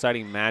really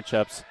exciting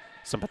matchups,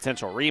 some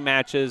potential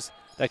rematches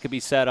that could be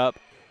set up.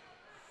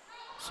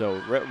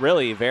 So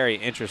really very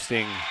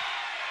interesting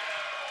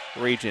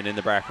region in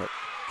the bracket.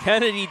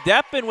 Kennedy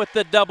Deppen with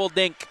the double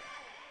dink.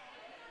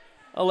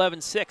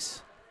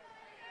 11-6.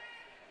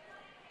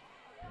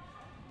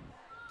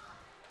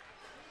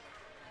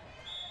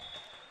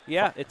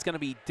 Yeah, it's going to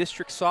be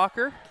district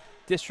soccer,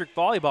 district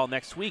volleyball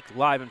next week,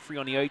 live and free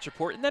on the OH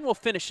Report. And then we'll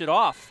finish it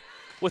off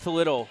with a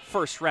little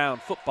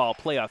first-round football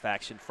playoff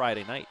action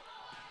Friday night.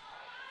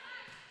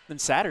 Then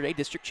Saturday,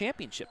 district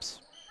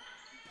championships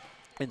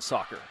in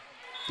soccer.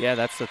 Yeah,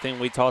 that's the thing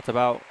we talked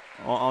about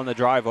on the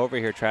drive over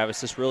here, Travis.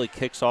 This really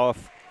kicks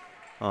off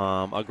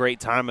a great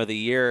time of the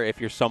year if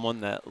you're someone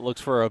that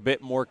looks for a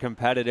bit more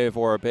competitive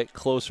or a bit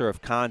closer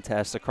of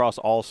contests across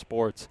all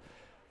sports.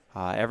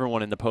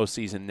 Everyone in the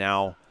postseason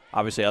now,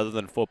 obviously other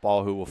than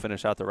football, who will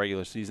finish out the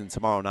regular season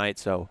tomorrow night.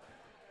 So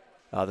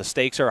the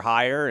stakes are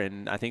higher,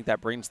 and I think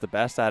that brings the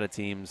best out of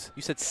teams.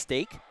 You said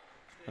steak?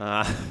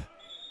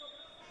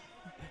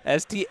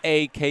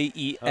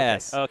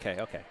 S-T-A-K-E-S.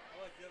 Okay.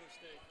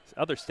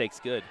 Other steak's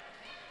good.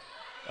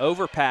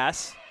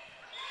 Overpass.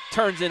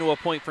 Turns into a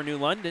point for New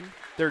London.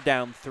 They're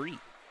down 3.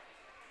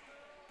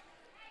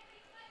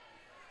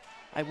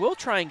 I will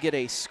try and get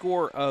a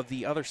score of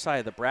the other side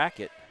of the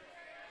bracket.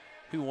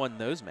 Who won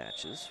those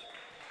matches?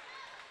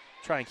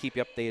 Try and keep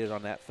you updated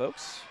on that,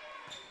 folks.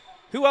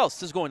 Who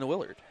else is going to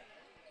Willard?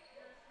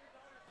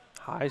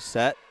 High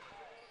set.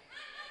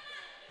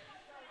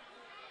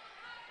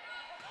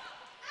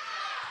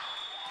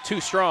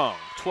 Too strong.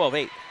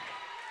 12-8.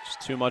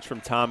 Just too much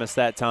from Thomas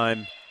that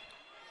time,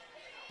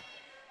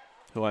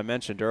 who I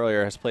mentioned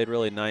earlier has played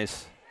really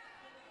nice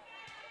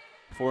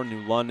for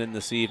New London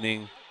this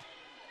evening.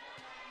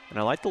 And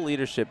I like the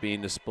leadership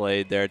being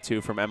displayed there, too,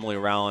 from Emily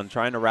Rowland,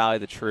 trying to rally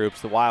the troops.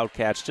 The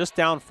Wildcats just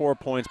down 4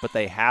 points, but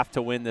they have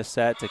to win this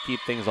set to keep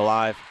things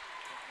alive.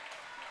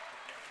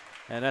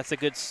 And that's a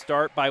good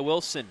start by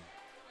Wilson.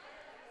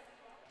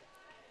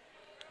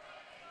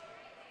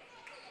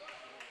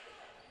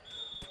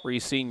 Three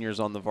seniors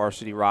on the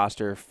varsity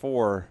roster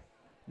for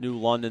New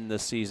London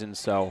this season,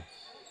 so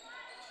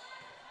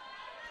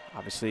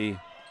obviously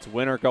it's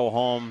win or go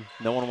home.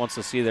 No one wants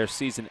to see their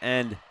season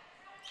end.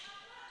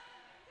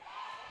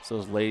 So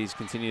those ladies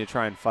continue to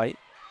try and fight.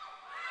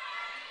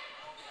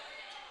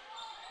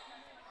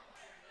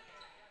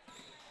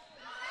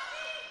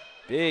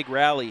 Big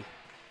rally.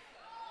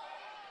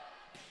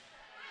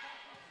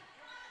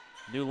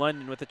 New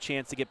London with a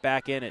chance to get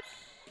back in it.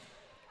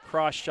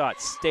 Cross shot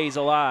stays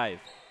alive.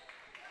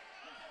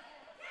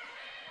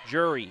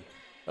 Jury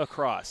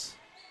across.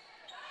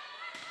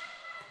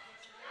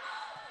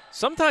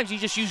 Sometimes you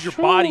just use your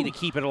body to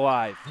keep it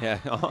alive. Yeah,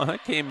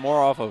 that came more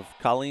off of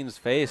Colleen's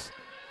face.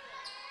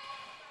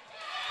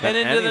 And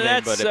into the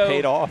net, but so it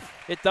paid off.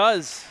 It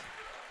does.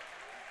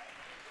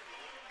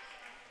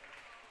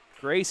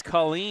 Grace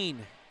Colleen.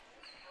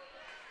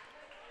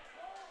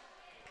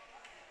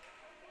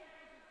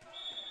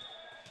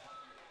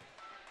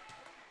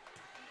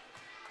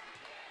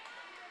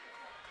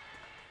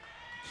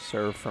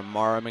 Serve from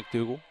Mara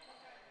McDougal.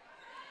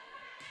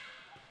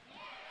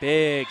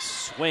 Big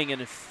swing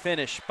and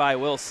finish by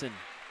Wilson.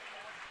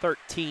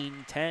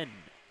 13-10.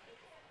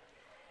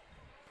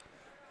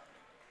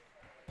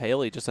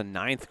 Paley, just a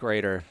 9th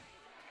grader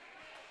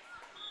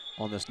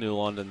on this New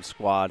London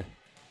squad.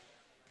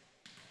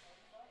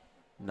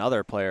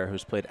 Another player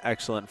who's played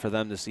excellent for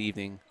them this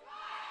evening,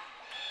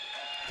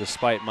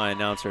 despite my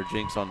announcer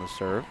jinx on the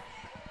serve.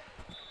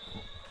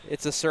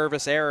 It's a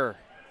service error.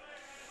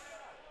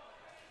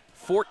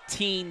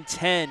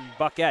 14-10,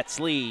 Buckeyes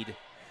lead.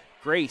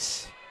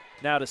 Grace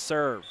now to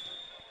serve.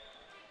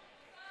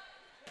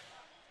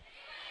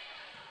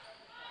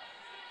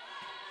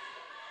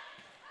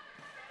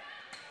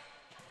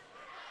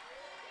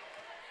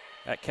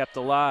 That kept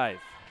alive.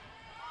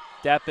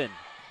 Deppen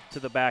to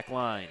the back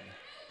line.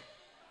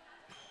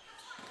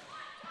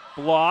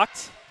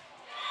 Blocked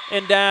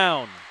and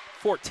down.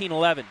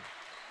 14-11.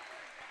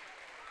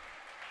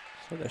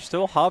 So they're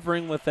still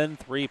hovering within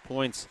 3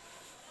 points.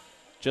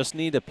 Just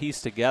need to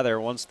piece together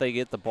once they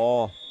get the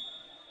ball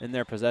in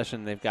their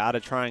possession. They've got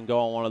to try and go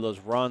on one of those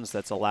runs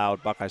that's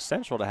allowed Buckeye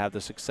Central to have the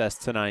success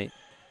tonight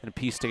and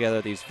piece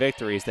together these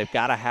victories. They've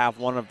got to have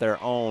one of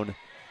their own,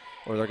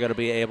 or they're going to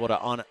be able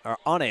to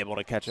unable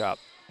to catch up.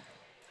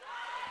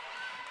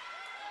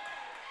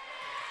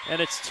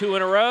 And it's 2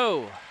 in a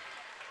row.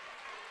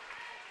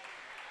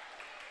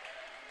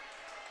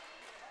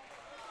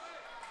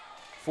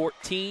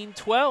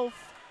 (14-12).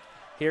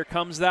 Here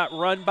comes that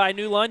run by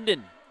New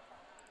London.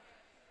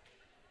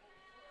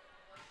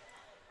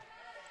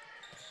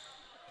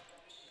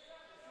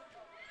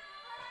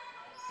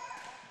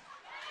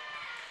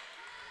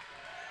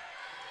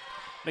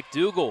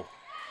 McDougal.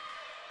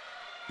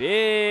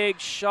 Big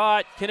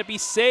shot. Can it be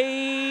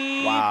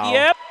saved? Wow.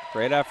 Yep.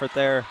 Great effort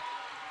there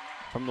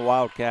from the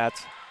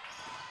Wildcats.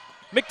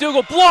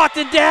 McDougal blocked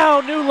and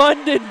down. New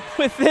London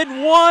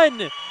within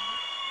 1.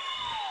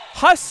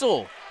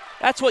 Hustle.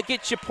 That's what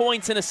gets you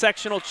points in a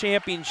sectional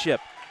championship.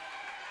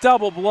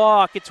 Double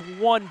block. It's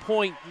 1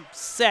 point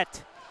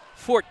set.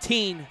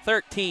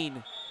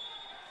 14-13.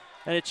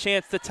 And a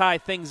chance to tie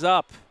things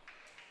up.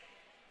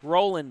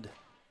 Roland.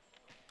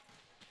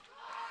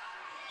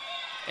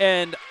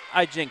 And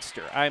I jinxed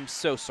her. I'm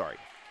so sorry.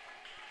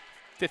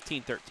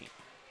 15-13.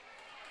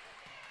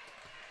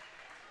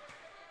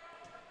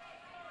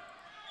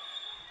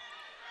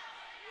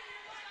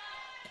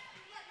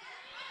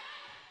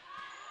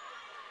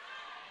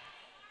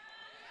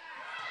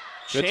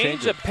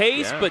 Change of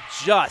pace, yeah, but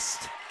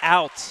just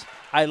out.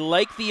 I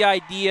like the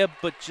idea,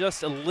 but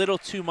just a little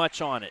too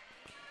much on it.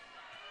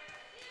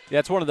 Yeah,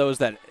 it's one of those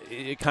that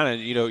it kind of,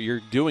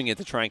 you're doing it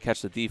to try and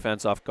catch the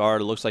defense off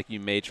guard. It looks like you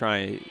may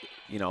try,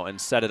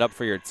 and set it up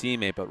for your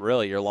teammate, but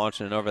really you're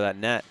launching it over that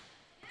net.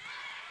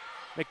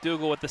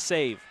 McDougal with the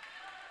save.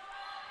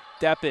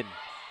 Deppen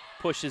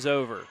pushes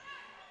over.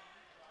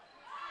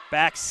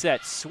 Back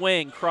set,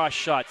 swing, cross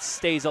shot,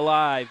 stays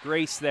alive.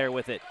 Grace there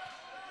with it.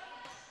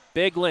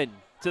 Bigland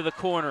to the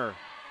corner.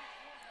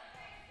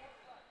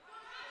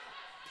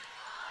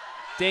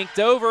 Dinked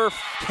over.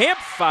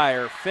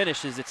 Campfire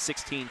finishes at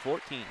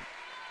 16-14.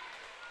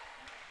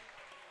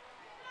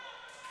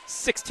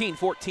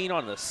 16-14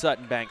 on the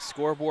Sutton Bank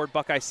scoreboard.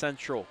 Buckeye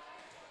Central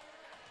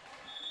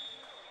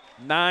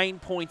 9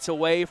 points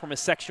away from a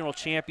sectional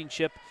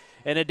championship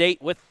and a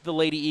date with the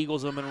Lady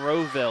Eagles of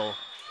Monroeville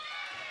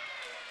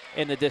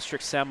in the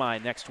district semi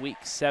next week.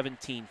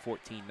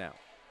 17-14 now.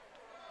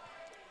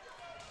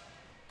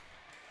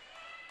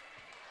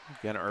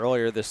 Again,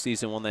 earlier this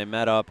season when they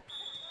met up,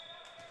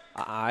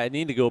 I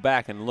need to go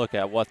back and look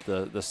at what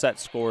the set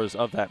scores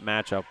of that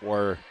matchup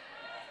were.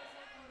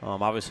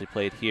 Obviously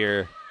played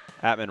here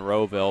at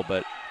Monroeville,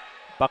 but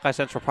Buckeye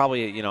Central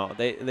probably,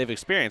 they've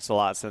experienced a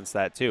lot since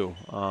that too.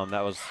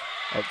 That was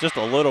just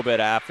a little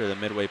bit after the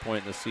midway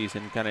point in the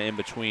season, kind of in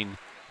between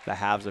the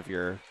halves of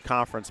your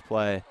conference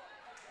play.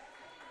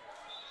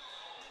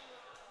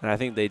 And I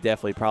think they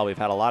definitely probably have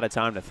had a lot of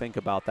time to think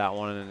about that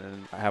one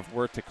and have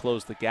worked to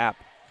close the gap.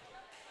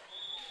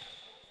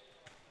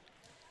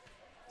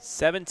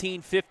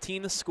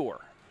 17-15 the score.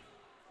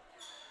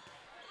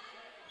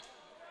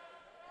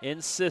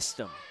 In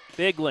system.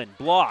 Bigland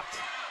blocked.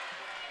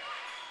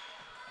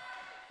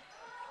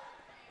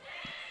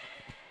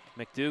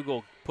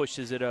 McDougal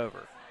pushes it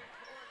over.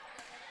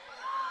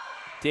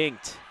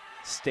 Dinked.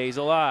 Stays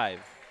alive.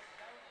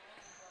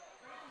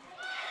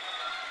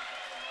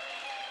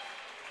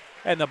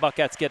 And the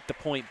Buckeyes get the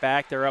point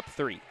back. They're up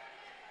 3.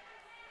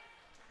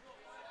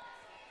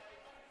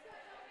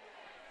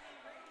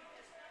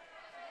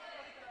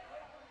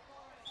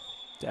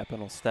 Deppen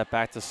will step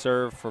back to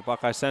serve for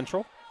Buckeye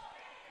Central.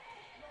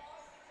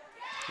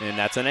 And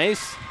that's an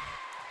ace.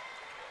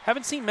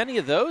 Haven't seen many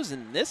of those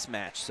in this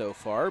match so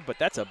far, but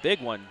that's a big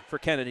one for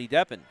Kennedy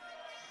Deppen.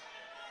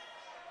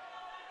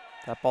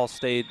 That ball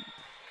stayed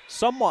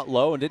somewhat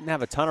low and didn't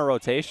have a ton of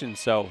rotation,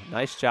 so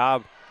nice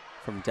job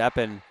from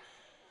Deppen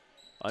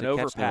An to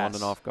overpass. catch New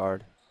London off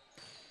guard.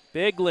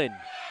 Biglin,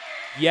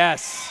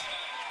 yes.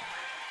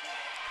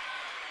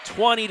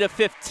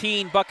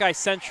 20-15, Buckeye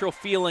Central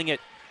feeling it.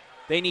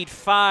 They need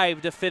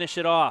 5 to finish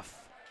it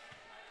off.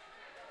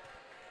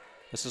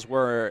 This is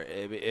where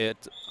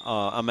it's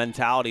a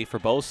mentality for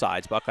both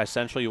sides. Buckeye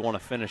Central, you want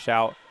to finish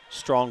out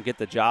strong, get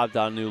the job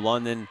done. New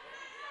London,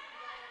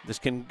 this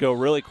can go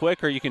really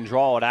quick or you can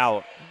draw it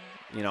out,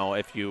 you know,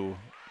 if you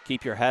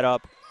keep your head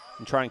up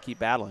and try and keep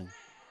battling.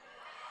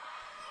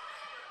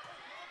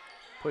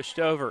 Pushed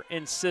over,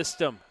 in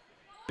system.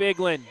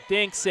 Biglin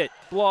dinks it,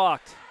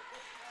 blocked.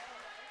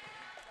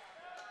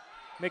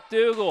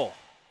 McDougal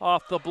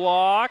off the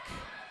block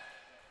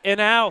and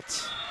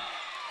out.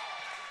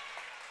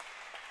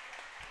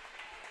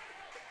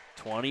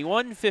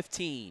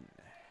 21-15.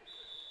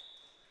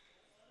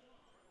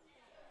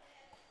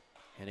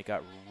 And it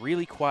got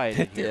really quiet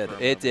in here.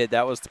 It did.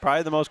 That was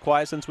probably the most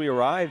quiet since we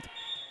arrived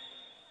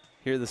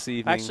here this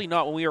evening. Actually,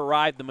 not when we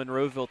arrived. The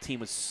Monroeville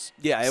team was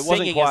it wasn't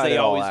singing quiet as they at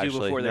all, always actually. do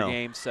before their No.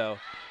 game. So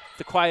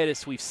the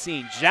quietest we've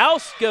seen.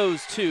 Joust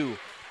goes to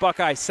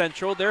Buckeye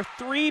Central. They're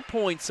 3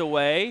 points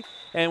away,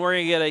 and we're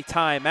going to get a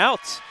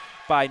timeout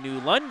by New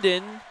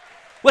London.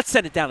 Let's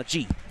send it down to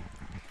G.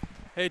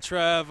 Hey,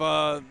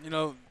 Trav, you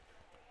know,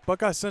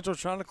 Buckeye Central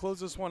trying to close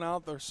this one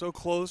out. They're so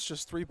close,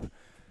 just 3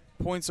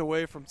 points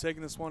away from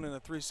taking this one in a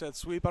 3-set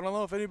sweep. I don't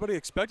know if anybody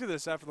expected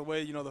this after the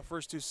way, you know, the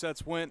first 2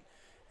 sets went.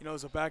 You know, it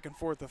was a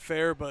back-and-forth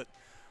affair, but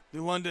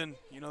New London,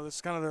 you know, this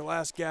is kind of their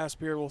last gasp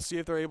here. We'll see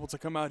if they're able to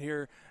come out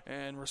here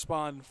and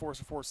respond and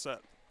force a 4th set.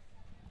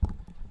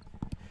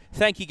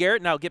 Thank you,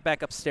 Garrett. Now get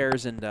back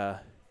upstairs and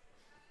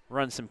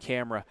run some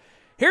camera.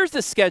 Here's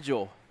the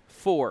schedule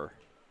for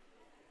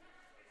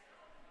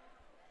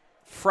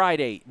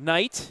Friday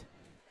night,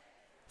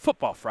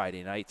 football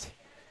Friday night.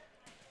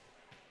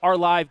 Our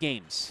live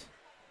games,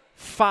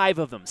 5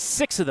 of them,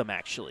 6 of them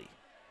actually.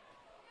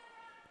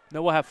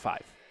 No, we'll have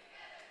 5.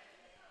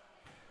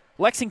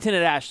 Lexington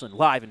at Ashland,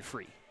 live and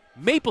free.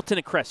 Mapleton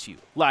at Crestview,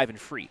 live and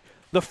free.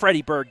 The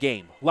Freddie Berg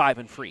game, live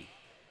and free.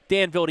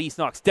 Danville at East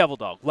Knox, Devil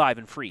Dog, live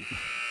and free.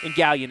 And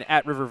Galleon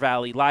at River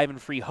Valley, live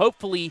and free.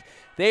 Hopefully,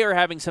 they are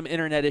having some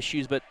internet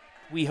issues, but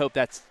we hope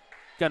that's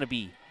going to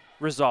be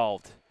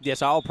resolved.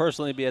 Yes, I'll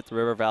personally be at the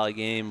River Valley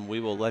game. We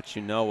will let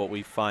you know what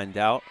we find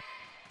out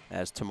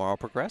as tomorrow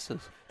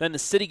progresses. Then the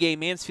city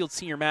game, Mansfield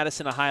Senior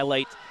Madison, a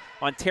highlight.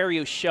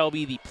 Ontario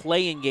Shelby, the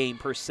play-in game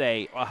per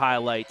se, a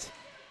highlight,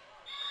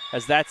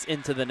 as that's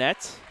into the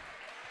net.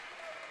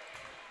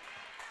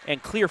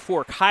 And Clear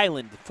Fork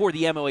Highland for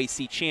the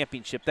MOAC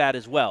Championship, that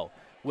as well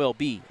will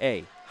be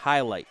a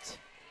highlight.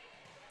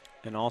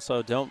 And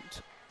also,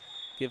 don't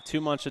give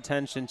too much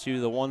attention to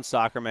the one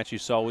soccer match you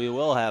saw. We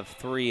will have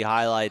 3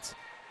 highlights.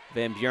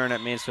 Van Buren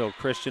at Mansfield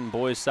Christian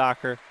boys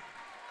soccer,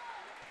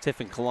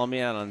 Tiffin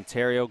Columbia at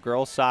Ontario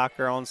girls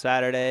soccer on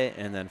Saturday,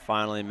 and then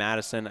finally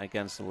Madison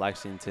against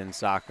Lexington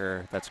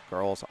soccer. That's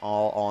girls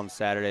all on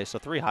Saturday. So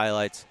 3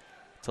 highlights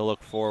to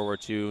look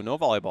forward to. No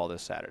volleyball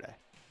this Saturday.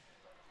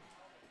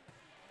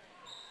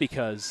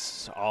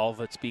 Because all of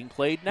it's being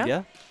played now?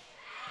 Yeah.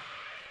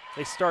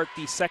 They start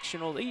the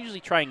sectional. They usually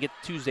try and get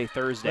Tuesday,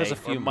 Thursday, There's a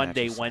few or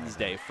Monday, matches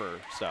Wednesday for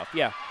stuff.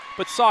 Yeah,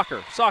 but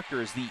soccer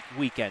is the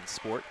weekend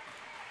sport.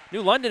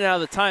 New London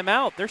out of the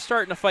timeout. They're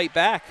starting to fight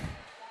back.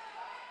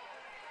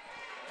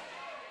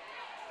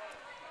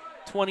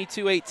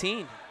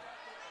 22-18.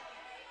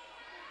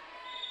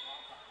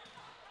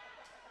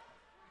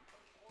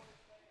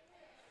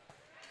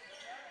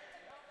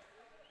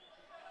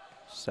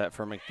 Set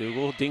for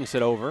McDougal. Dinks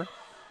it over.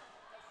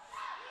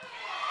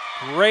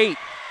 Great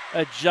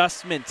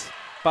adjustment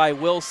by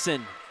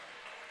Wilson.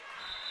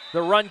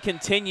 The run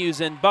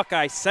continues, and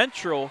Buckeye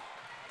Central,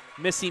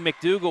 Missy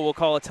McDougal will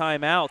call a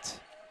timeout.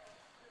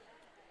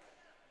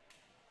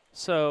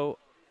 So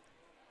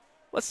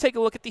let's take a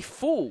look at the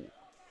full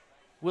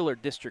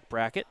Willard District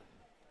bracket.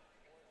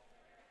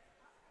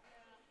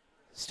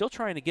 Still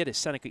trying to get a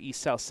Seneca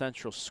East South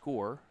Central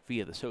score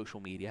via the social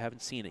media.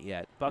 Haven't seen it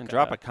yet. And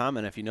drop a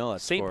comment if you know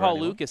that St. score. Paul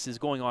Lucas is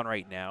going on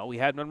right now. We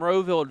had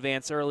Monroeville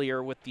advance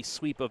earlier with the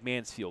sweep of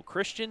Mansfield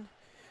Christian.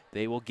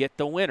 They will get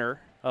the winner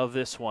of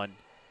this one.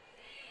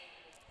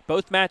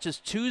 Both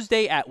matches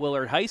Tuesday at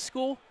Willard High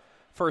School.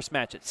 First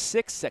match at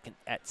 6, second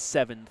at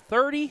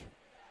 7:30.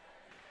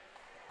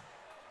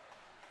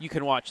 You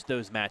can watch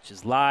those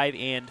matches live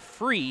and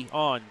free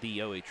on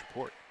the OH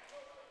Report.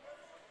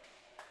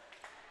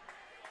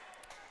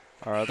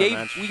 Our other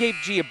match. We gave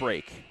G a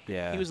break.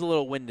 Yeah. He was a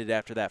little winded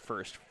after that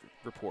first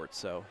report,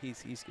 so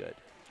he's good.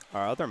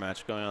 Our other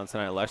match going on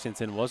tonight,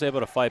 Lexington was able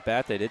to fight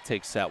back. They did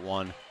take set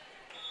 1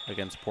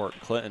 against Port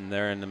Clinton.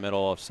 They're in the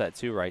middle of set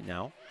 2 right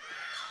now.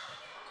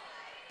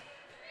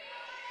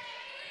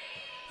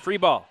 Free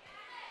ball.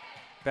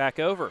 Back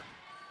over.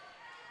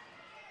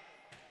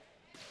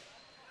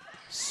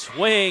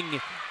 Swing,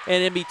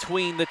 and in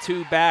between the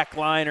 2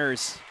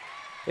 backliners,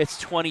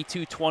 it's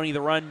 22-20.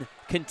 The run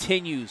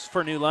continues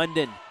for New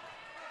London.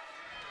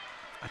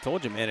 I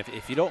told you, man,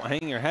 if you don't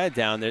hang your head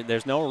down,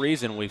 there's no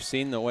reason. We've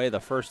seen the way the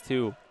first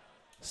 2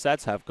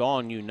 sets have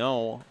gone. You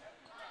know,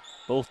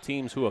 both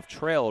teams who have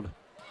trailed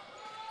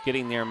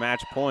getting their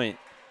match point.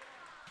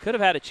 Could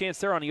have had a chance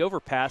there on the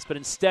overpass, but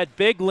instead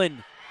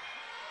Bigland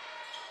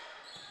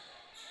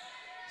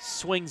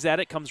swings at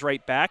it, comes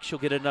right back. She'll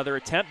get another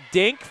attempt.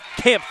 Dink,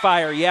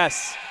 campfire,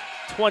 yes.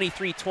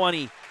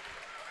 23-20.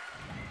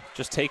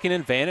 Just taking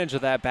advantage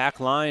of that back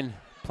line,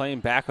 playing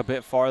back a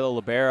bit farther,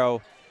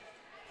 libero,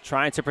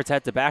 trying to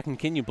protect the back, and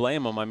can you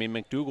blame them? I mean,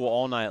 McDougal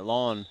all night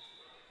long,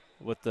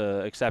 with the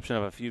exception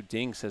of a few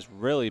dinks, has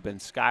really been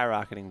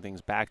skyrocketing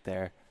things back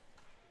there.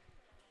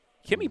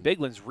 Kimmy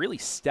Bigland's really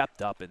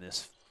stepped up in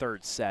this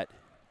third set.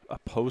 A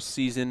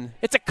postseason.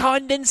 It's a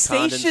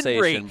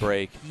condensation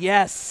break.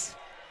 Yes.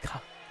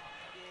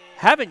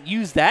 Haven't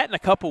used that in a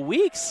couple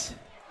weeks.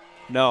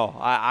 No,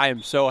 I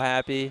am so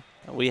happy.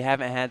 We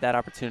haven't had that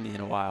opportunity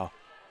in a while.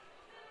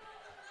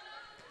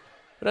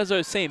 But as I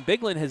was saying,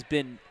 Bigland has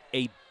been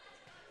a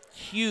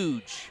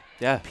huge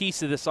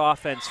piece of this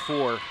offense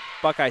for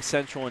Buckeye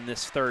Central in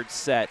this third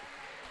set,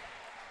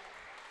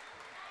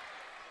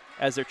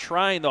 as they're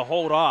trying to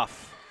hold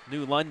off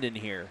New London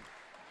here.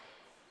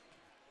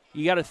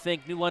 You got to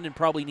think New London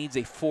probably needs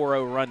a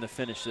 4-0 run to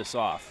finish this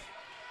off.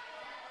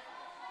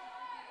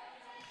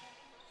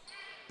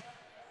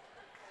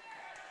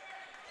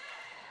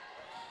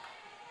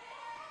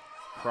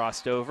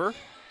 Crossed over.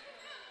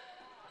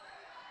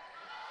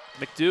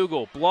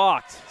 McDougal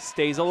blocked,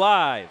 stays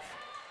alive.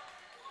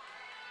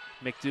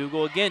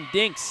 McDougal again,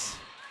 dinks.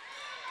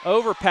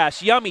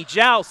 Overpass, yummy,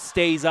 joust,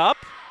 stays up.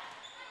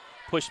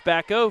 Pushed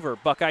back over,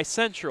 Buckeye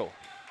Central.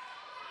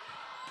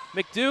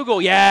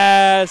 McDougal,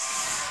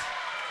 yes!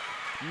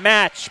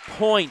 Match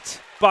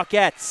point,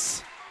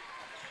 Buckettes.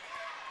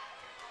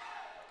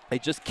 They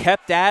just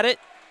kept at it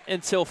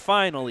until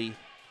finally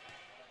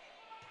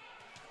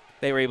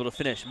they were able to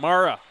finish.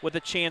 Mara with a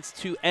chance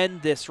to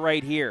end this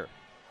right here.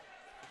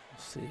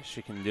 Let's see if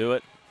she can do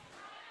it.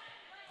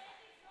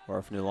 Or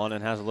if New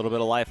London has a little bit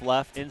of life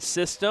left. In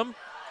system,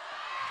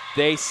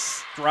 they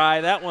dry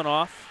that one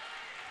off.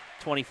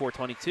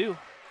 24-22.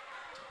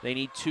 They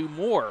need two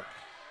more.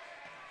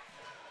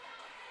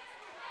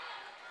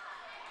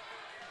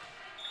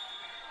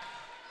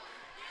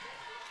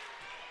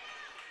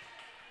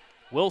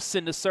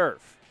 Wilson to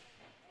serve.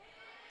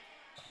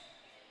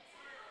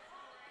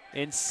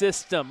 In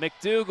system,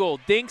 McDougal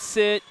dinks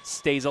it,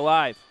 stays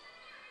alive.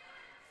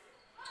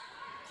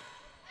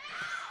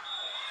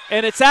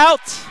 And it's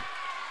out,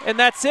 and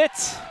that's it.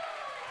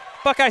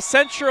 Buckeye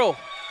Central,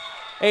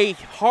 a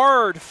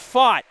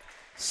hard-fought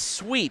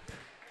sweep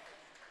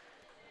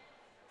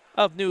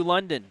of New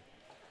London.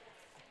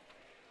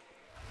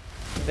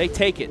 They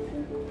take it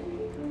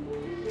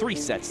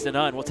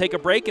 3-0. We'll take a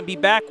break and be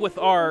back with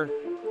our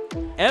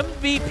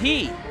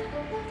MVP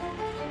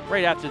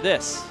right after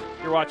this.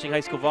 You're watching high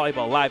school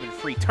volleyball live and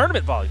free,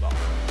 tournament volleyball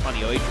on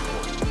the OH.REPORT.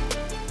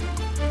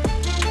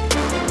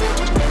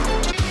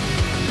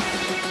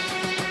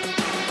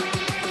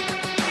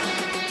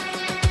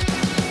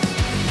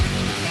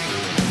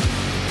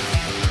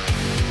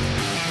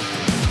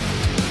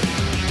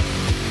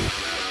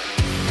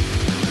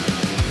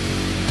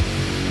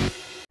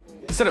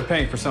 Instead of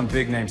paying for some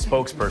big-name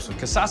spokesperson,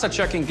 Casasa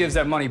Checking gives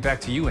that money back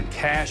to you in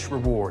cash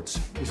rewards.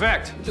 In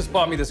fact, you just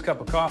bought me this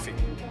cup of coffee.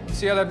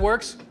 See how that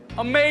works?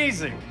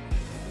 Amazing!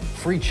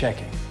 Free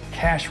checking,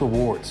 cash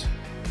rewards.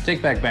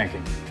 Take back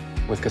banking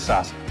with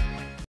Casasa.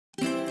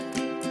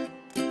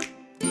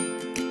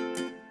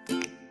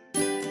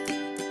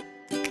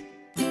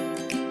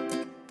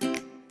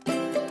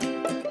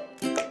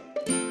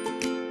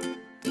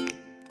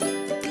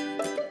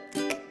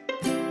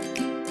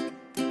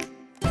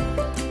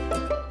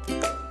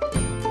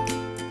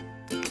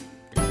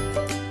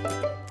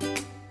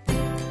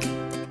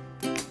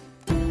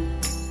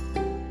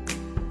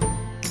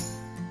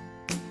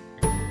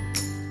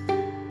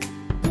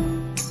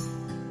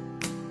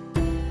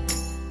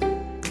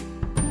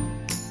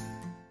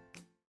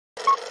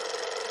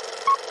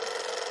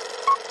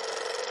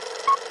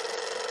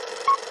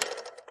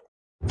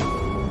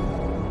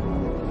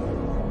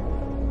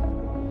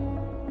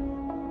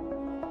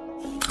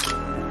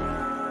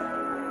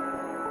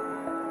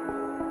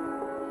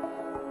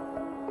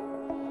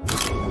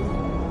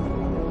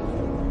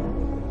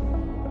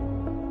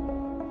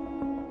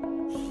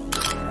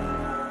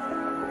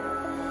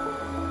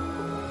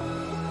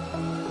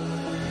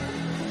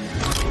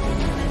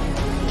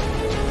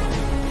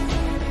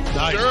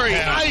 Very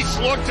nice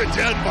look to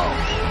Denbo.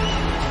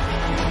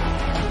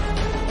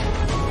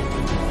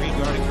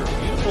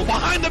 Beautiful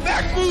behind the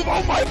back move.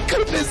 Oh my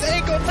goodness,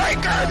 ankle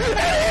breaker.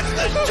 And it's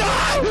the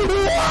shot.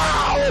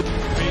 Wow.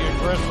 Being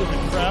aggressive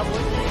and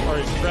traveling. Or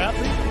he's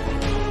trapping.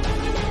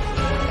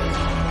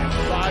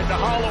 Inside to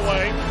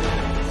Holloway.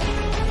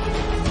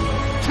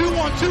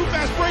 2-1-2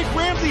 fast break.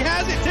 Ramsey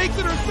has it, takes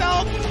it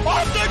herself.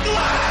 Off the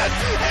glass.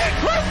 And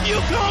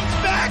Crestview comes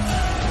back.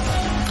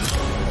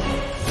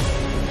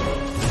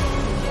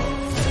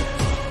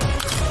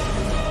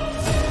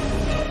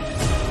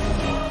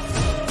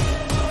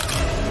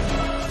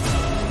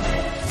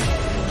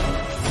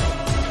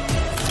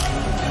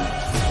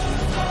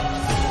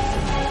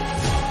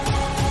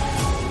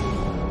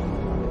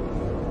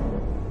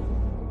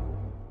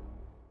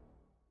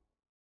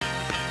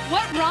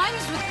 What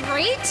rhymes with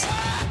great?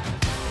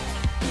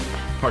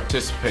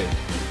 Participate.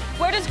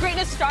 Where does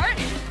greatness start?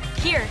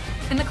 Here,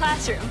 in the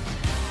classroom.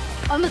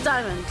 On the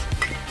diamond.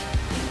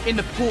 In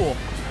the pool.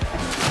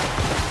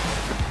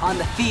 On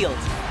the field.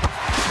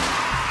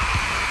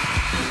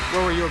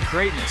 Where will your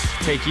greatness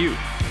take you?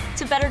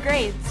 To better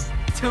grades.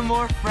 To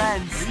more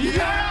friends.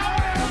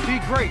 Yeah! Be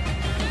great.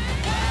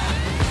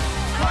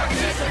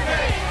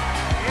 Participate!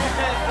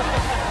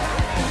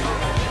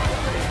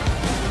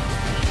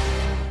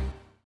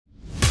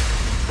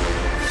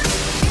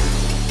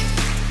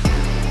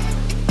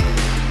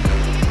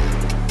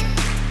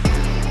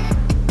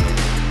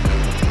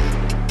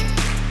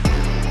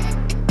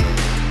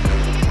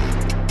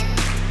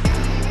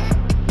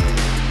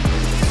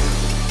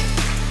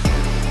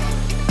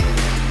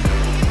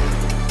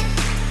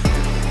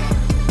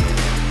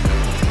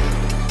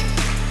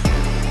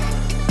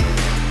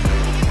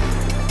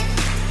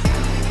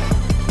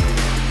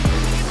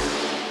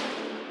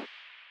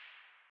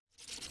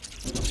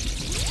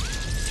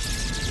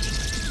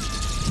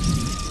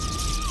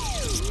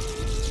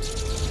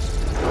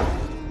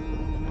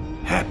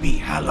 Happy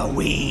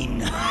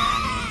Halloween!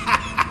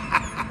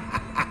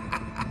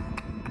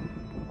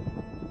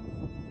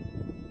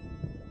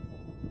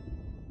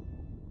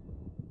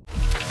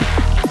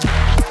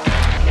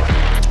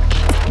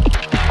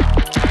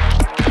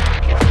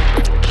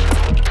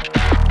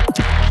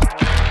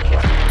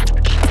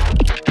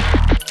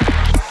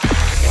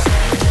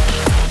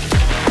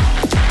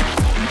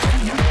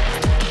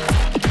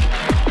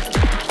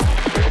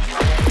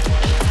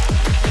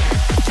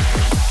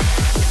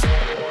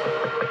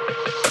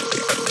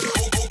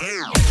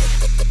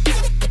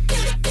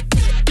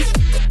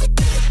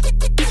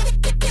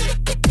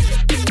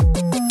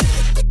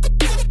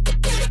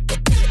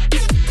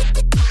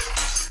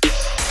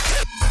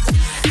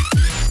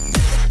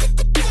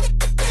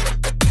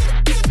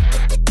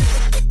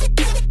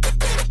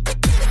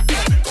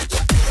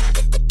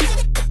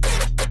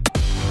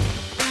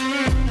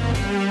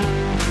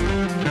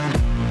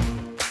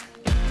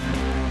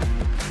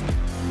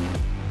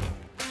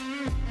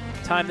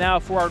 Time now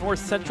for our North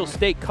Central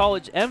State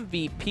College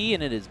MVP,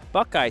 and it is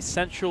Buckeye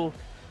Central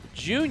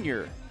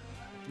junior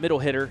middle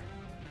hitter,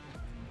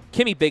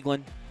 Kimmy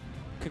Biglin.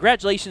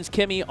 Congratulations,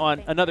 Kimmy,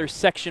 on another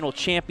sectional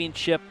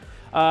championship.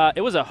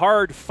 It was a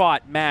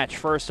hard-fought match,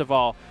 first of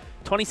all.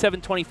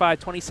 27-25,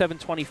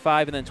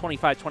 27-25, and then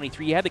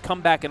 25-23. You had to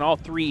come back in all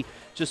three.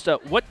 Just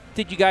what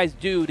did you guys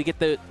do to get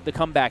the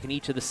comeback in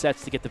each of the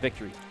sets to get the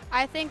victory?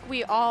 I think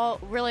we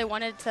all really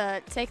wanted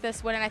to take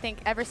this win, and I think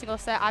every single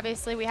set,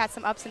 obviously we had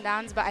some ups and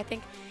downs, but I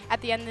think at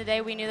the end of the day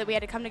we knew that we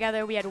had to come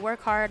together, we had to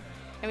work hard,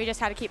 and we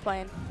just had to keep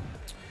playing.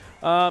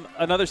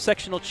 Another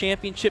sectional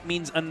championship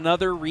means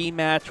another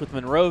rematch with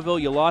Monroeville.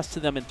 You lost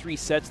to them in 3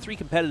 sets, 3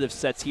 competitive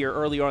sets here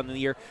early on in the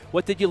year.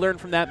 What did you learn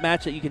from that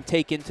match that you can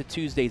take into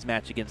Tuesday's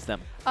match against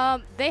them?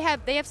 They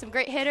have some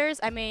great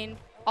hitters. I mean,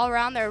 all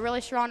around they're a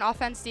really strong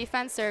offense,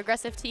 defense. They're an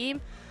aggressive team.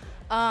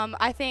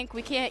 I think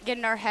we can't get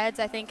in our heads.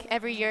 I think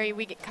every year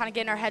we kind of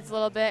get in our heads a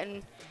little bit,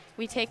 and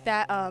we take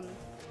that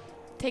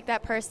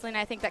personally, and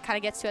I think that kind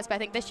of gets to us. But I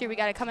think this year we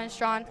got to come in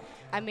strong.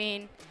 I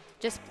mean,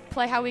 just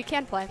play how we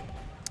can play.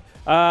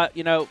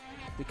 You know,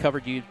 we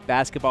covered you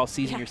basketball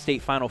season, your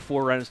state Final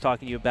Four run. I was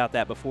talking to you about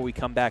that before we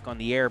come back on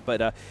the air.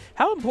 But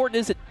how important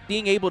is it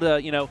being able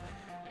to, you know,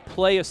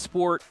 play a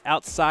sport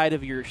outside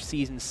of your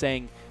season,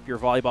 saying if you're a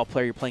volleyball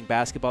player, you're playing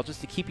basketball,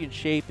 just to keep you in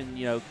shape and,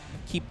 you know,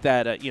 keep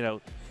that, you know,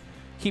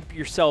 keep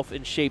yourself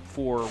in shape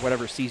for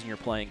whatever season you're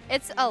playing?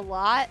 It's a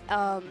lot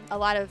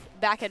of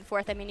back and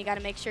forth. I mean, you got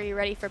to make sure you're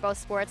ready for both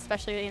sports,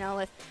 especially, you know,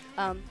 with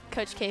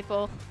Coach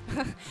Capel.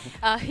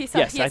 He has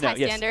high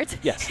standards.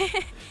 Yes.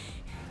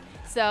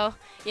 So,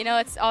 you know,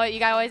 it's all you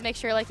got to always make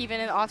sure, like, even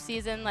in the off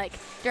season, like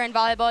during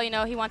volleyball, you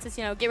know, he wants us,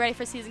 you know, get ready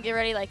for season, get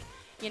ready, like,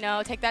 you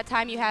know, take that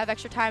time you have,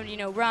 extra time, you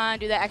know, run,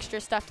 do that extra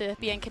stuff to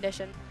be in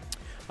condition.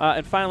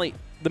 And finally,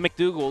 the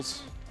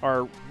McDougals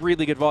are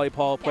really good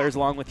volleyball players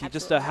along with you.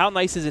 Absolutely. Just how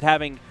nice is it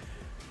having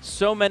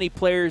so many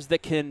players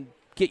that can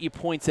get you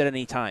points at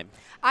any time?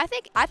 I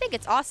think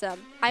it's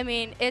awesome. I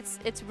mean,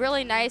 it's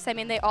really nice. I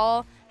mean, they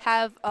all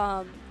have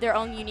their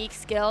own unique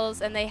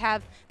skills, and they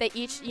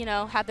each, you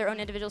know, have their own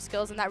individual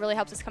skills, and that really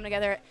helps us come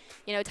together at,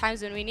 you know,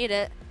 times when we need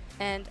it.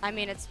 And I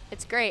mean,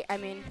 it's great. I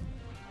mean,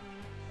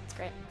 it's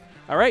great.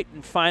 All right,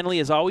 and finally,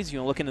 as always, you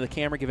know, look into the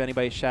camera, give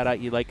anybody a shout out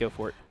you'd like, go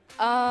for it.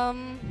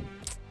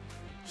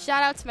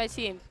 Shout out to my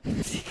team.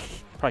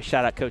 Probably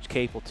shout out Coach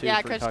Capel, too,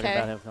 yeah, for Coach talking K.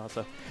 about him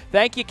also.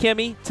 Thank you,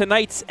 Kimmy.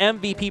 Tonight's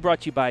MVP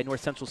brought to you by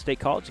North Central State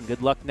College, and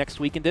good luck next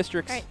week in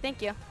districts. All right,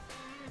 thank you.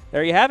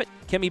 There you have it.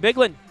 Kimmy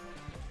Biglin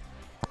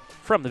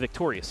from the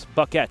victorious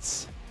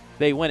Buckettes.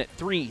 They win it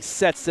 3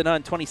 sets to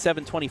none,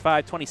 27-25,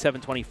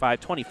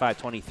 27-25,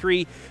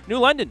 25-23. New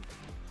London,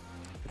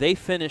 they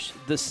finish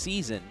the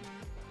season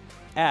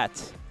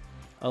at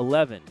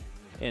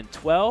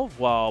 11-12,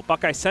 while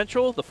Buckeye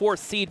Central, the 4th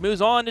seed,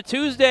 moves on to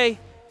Tuesday,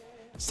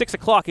 6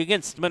 o'clock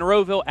against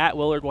Monroeville at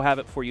Willard. We'll have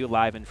it for you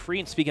live and free.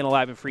 And speaking of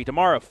live and free,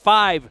 tomorrow,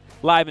 5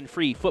 live and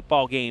free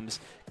football games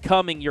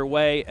coming your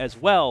way, as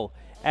well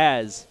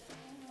as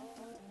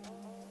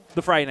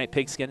the Friday Night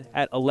Pigskin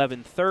at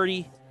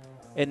 11:30.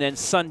 And then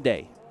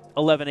Sunday,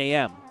 11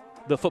 a.m.,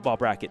 the football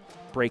bracket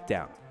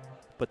breakdown.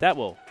 But that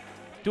will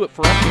do it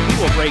for us.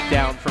 We will break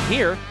down from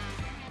here.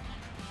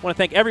 I want to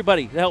thank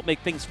everybody that helped make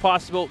things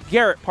possible.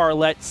 Garrett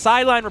Parlett,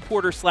 sideline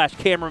reporter /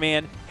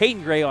 cameraman,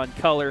 Hayden Gray on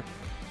color.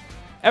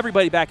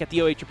 Everybody back at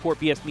the OH Report,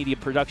 BS Media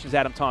Productions,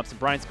 Adam Thompson,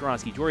 Brian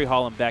Skoronski, Jory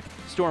Hollenbeck,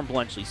 Storm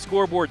Blunchley,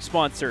 scoreboard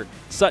sponsor,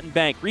 Sutton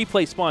Bank,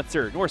 replay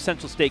sponsor, North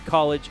Central State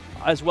College,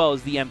 as well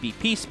as the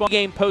MVP sponsor,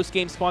 game,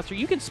 post-game sponsor.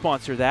 You can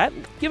sponsor that.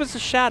 Give us a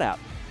shout-out.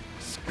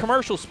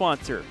 Commercial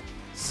sponsor,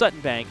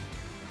 Sutton Bank,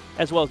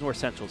 as well as North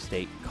Central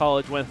State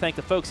College. I want to thank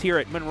the folks here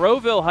at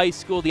Monroeville High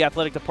School, the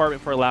athletic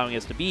department, for allowing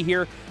us to be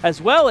here,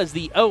 as well as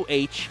the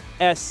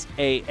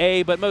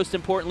OHSAA. But most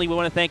importantly, we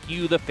want to thank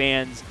you, the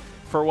fans,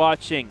 for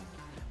watching.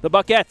 The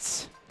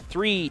Buckettes,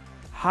 3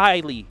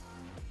 highly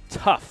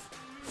tough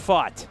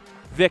fought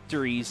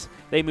victories.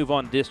 They move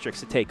on to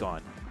districts to take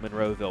on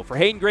Monroeville. For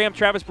Hayden Graham,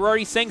 Travis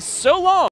Berardi saying so long.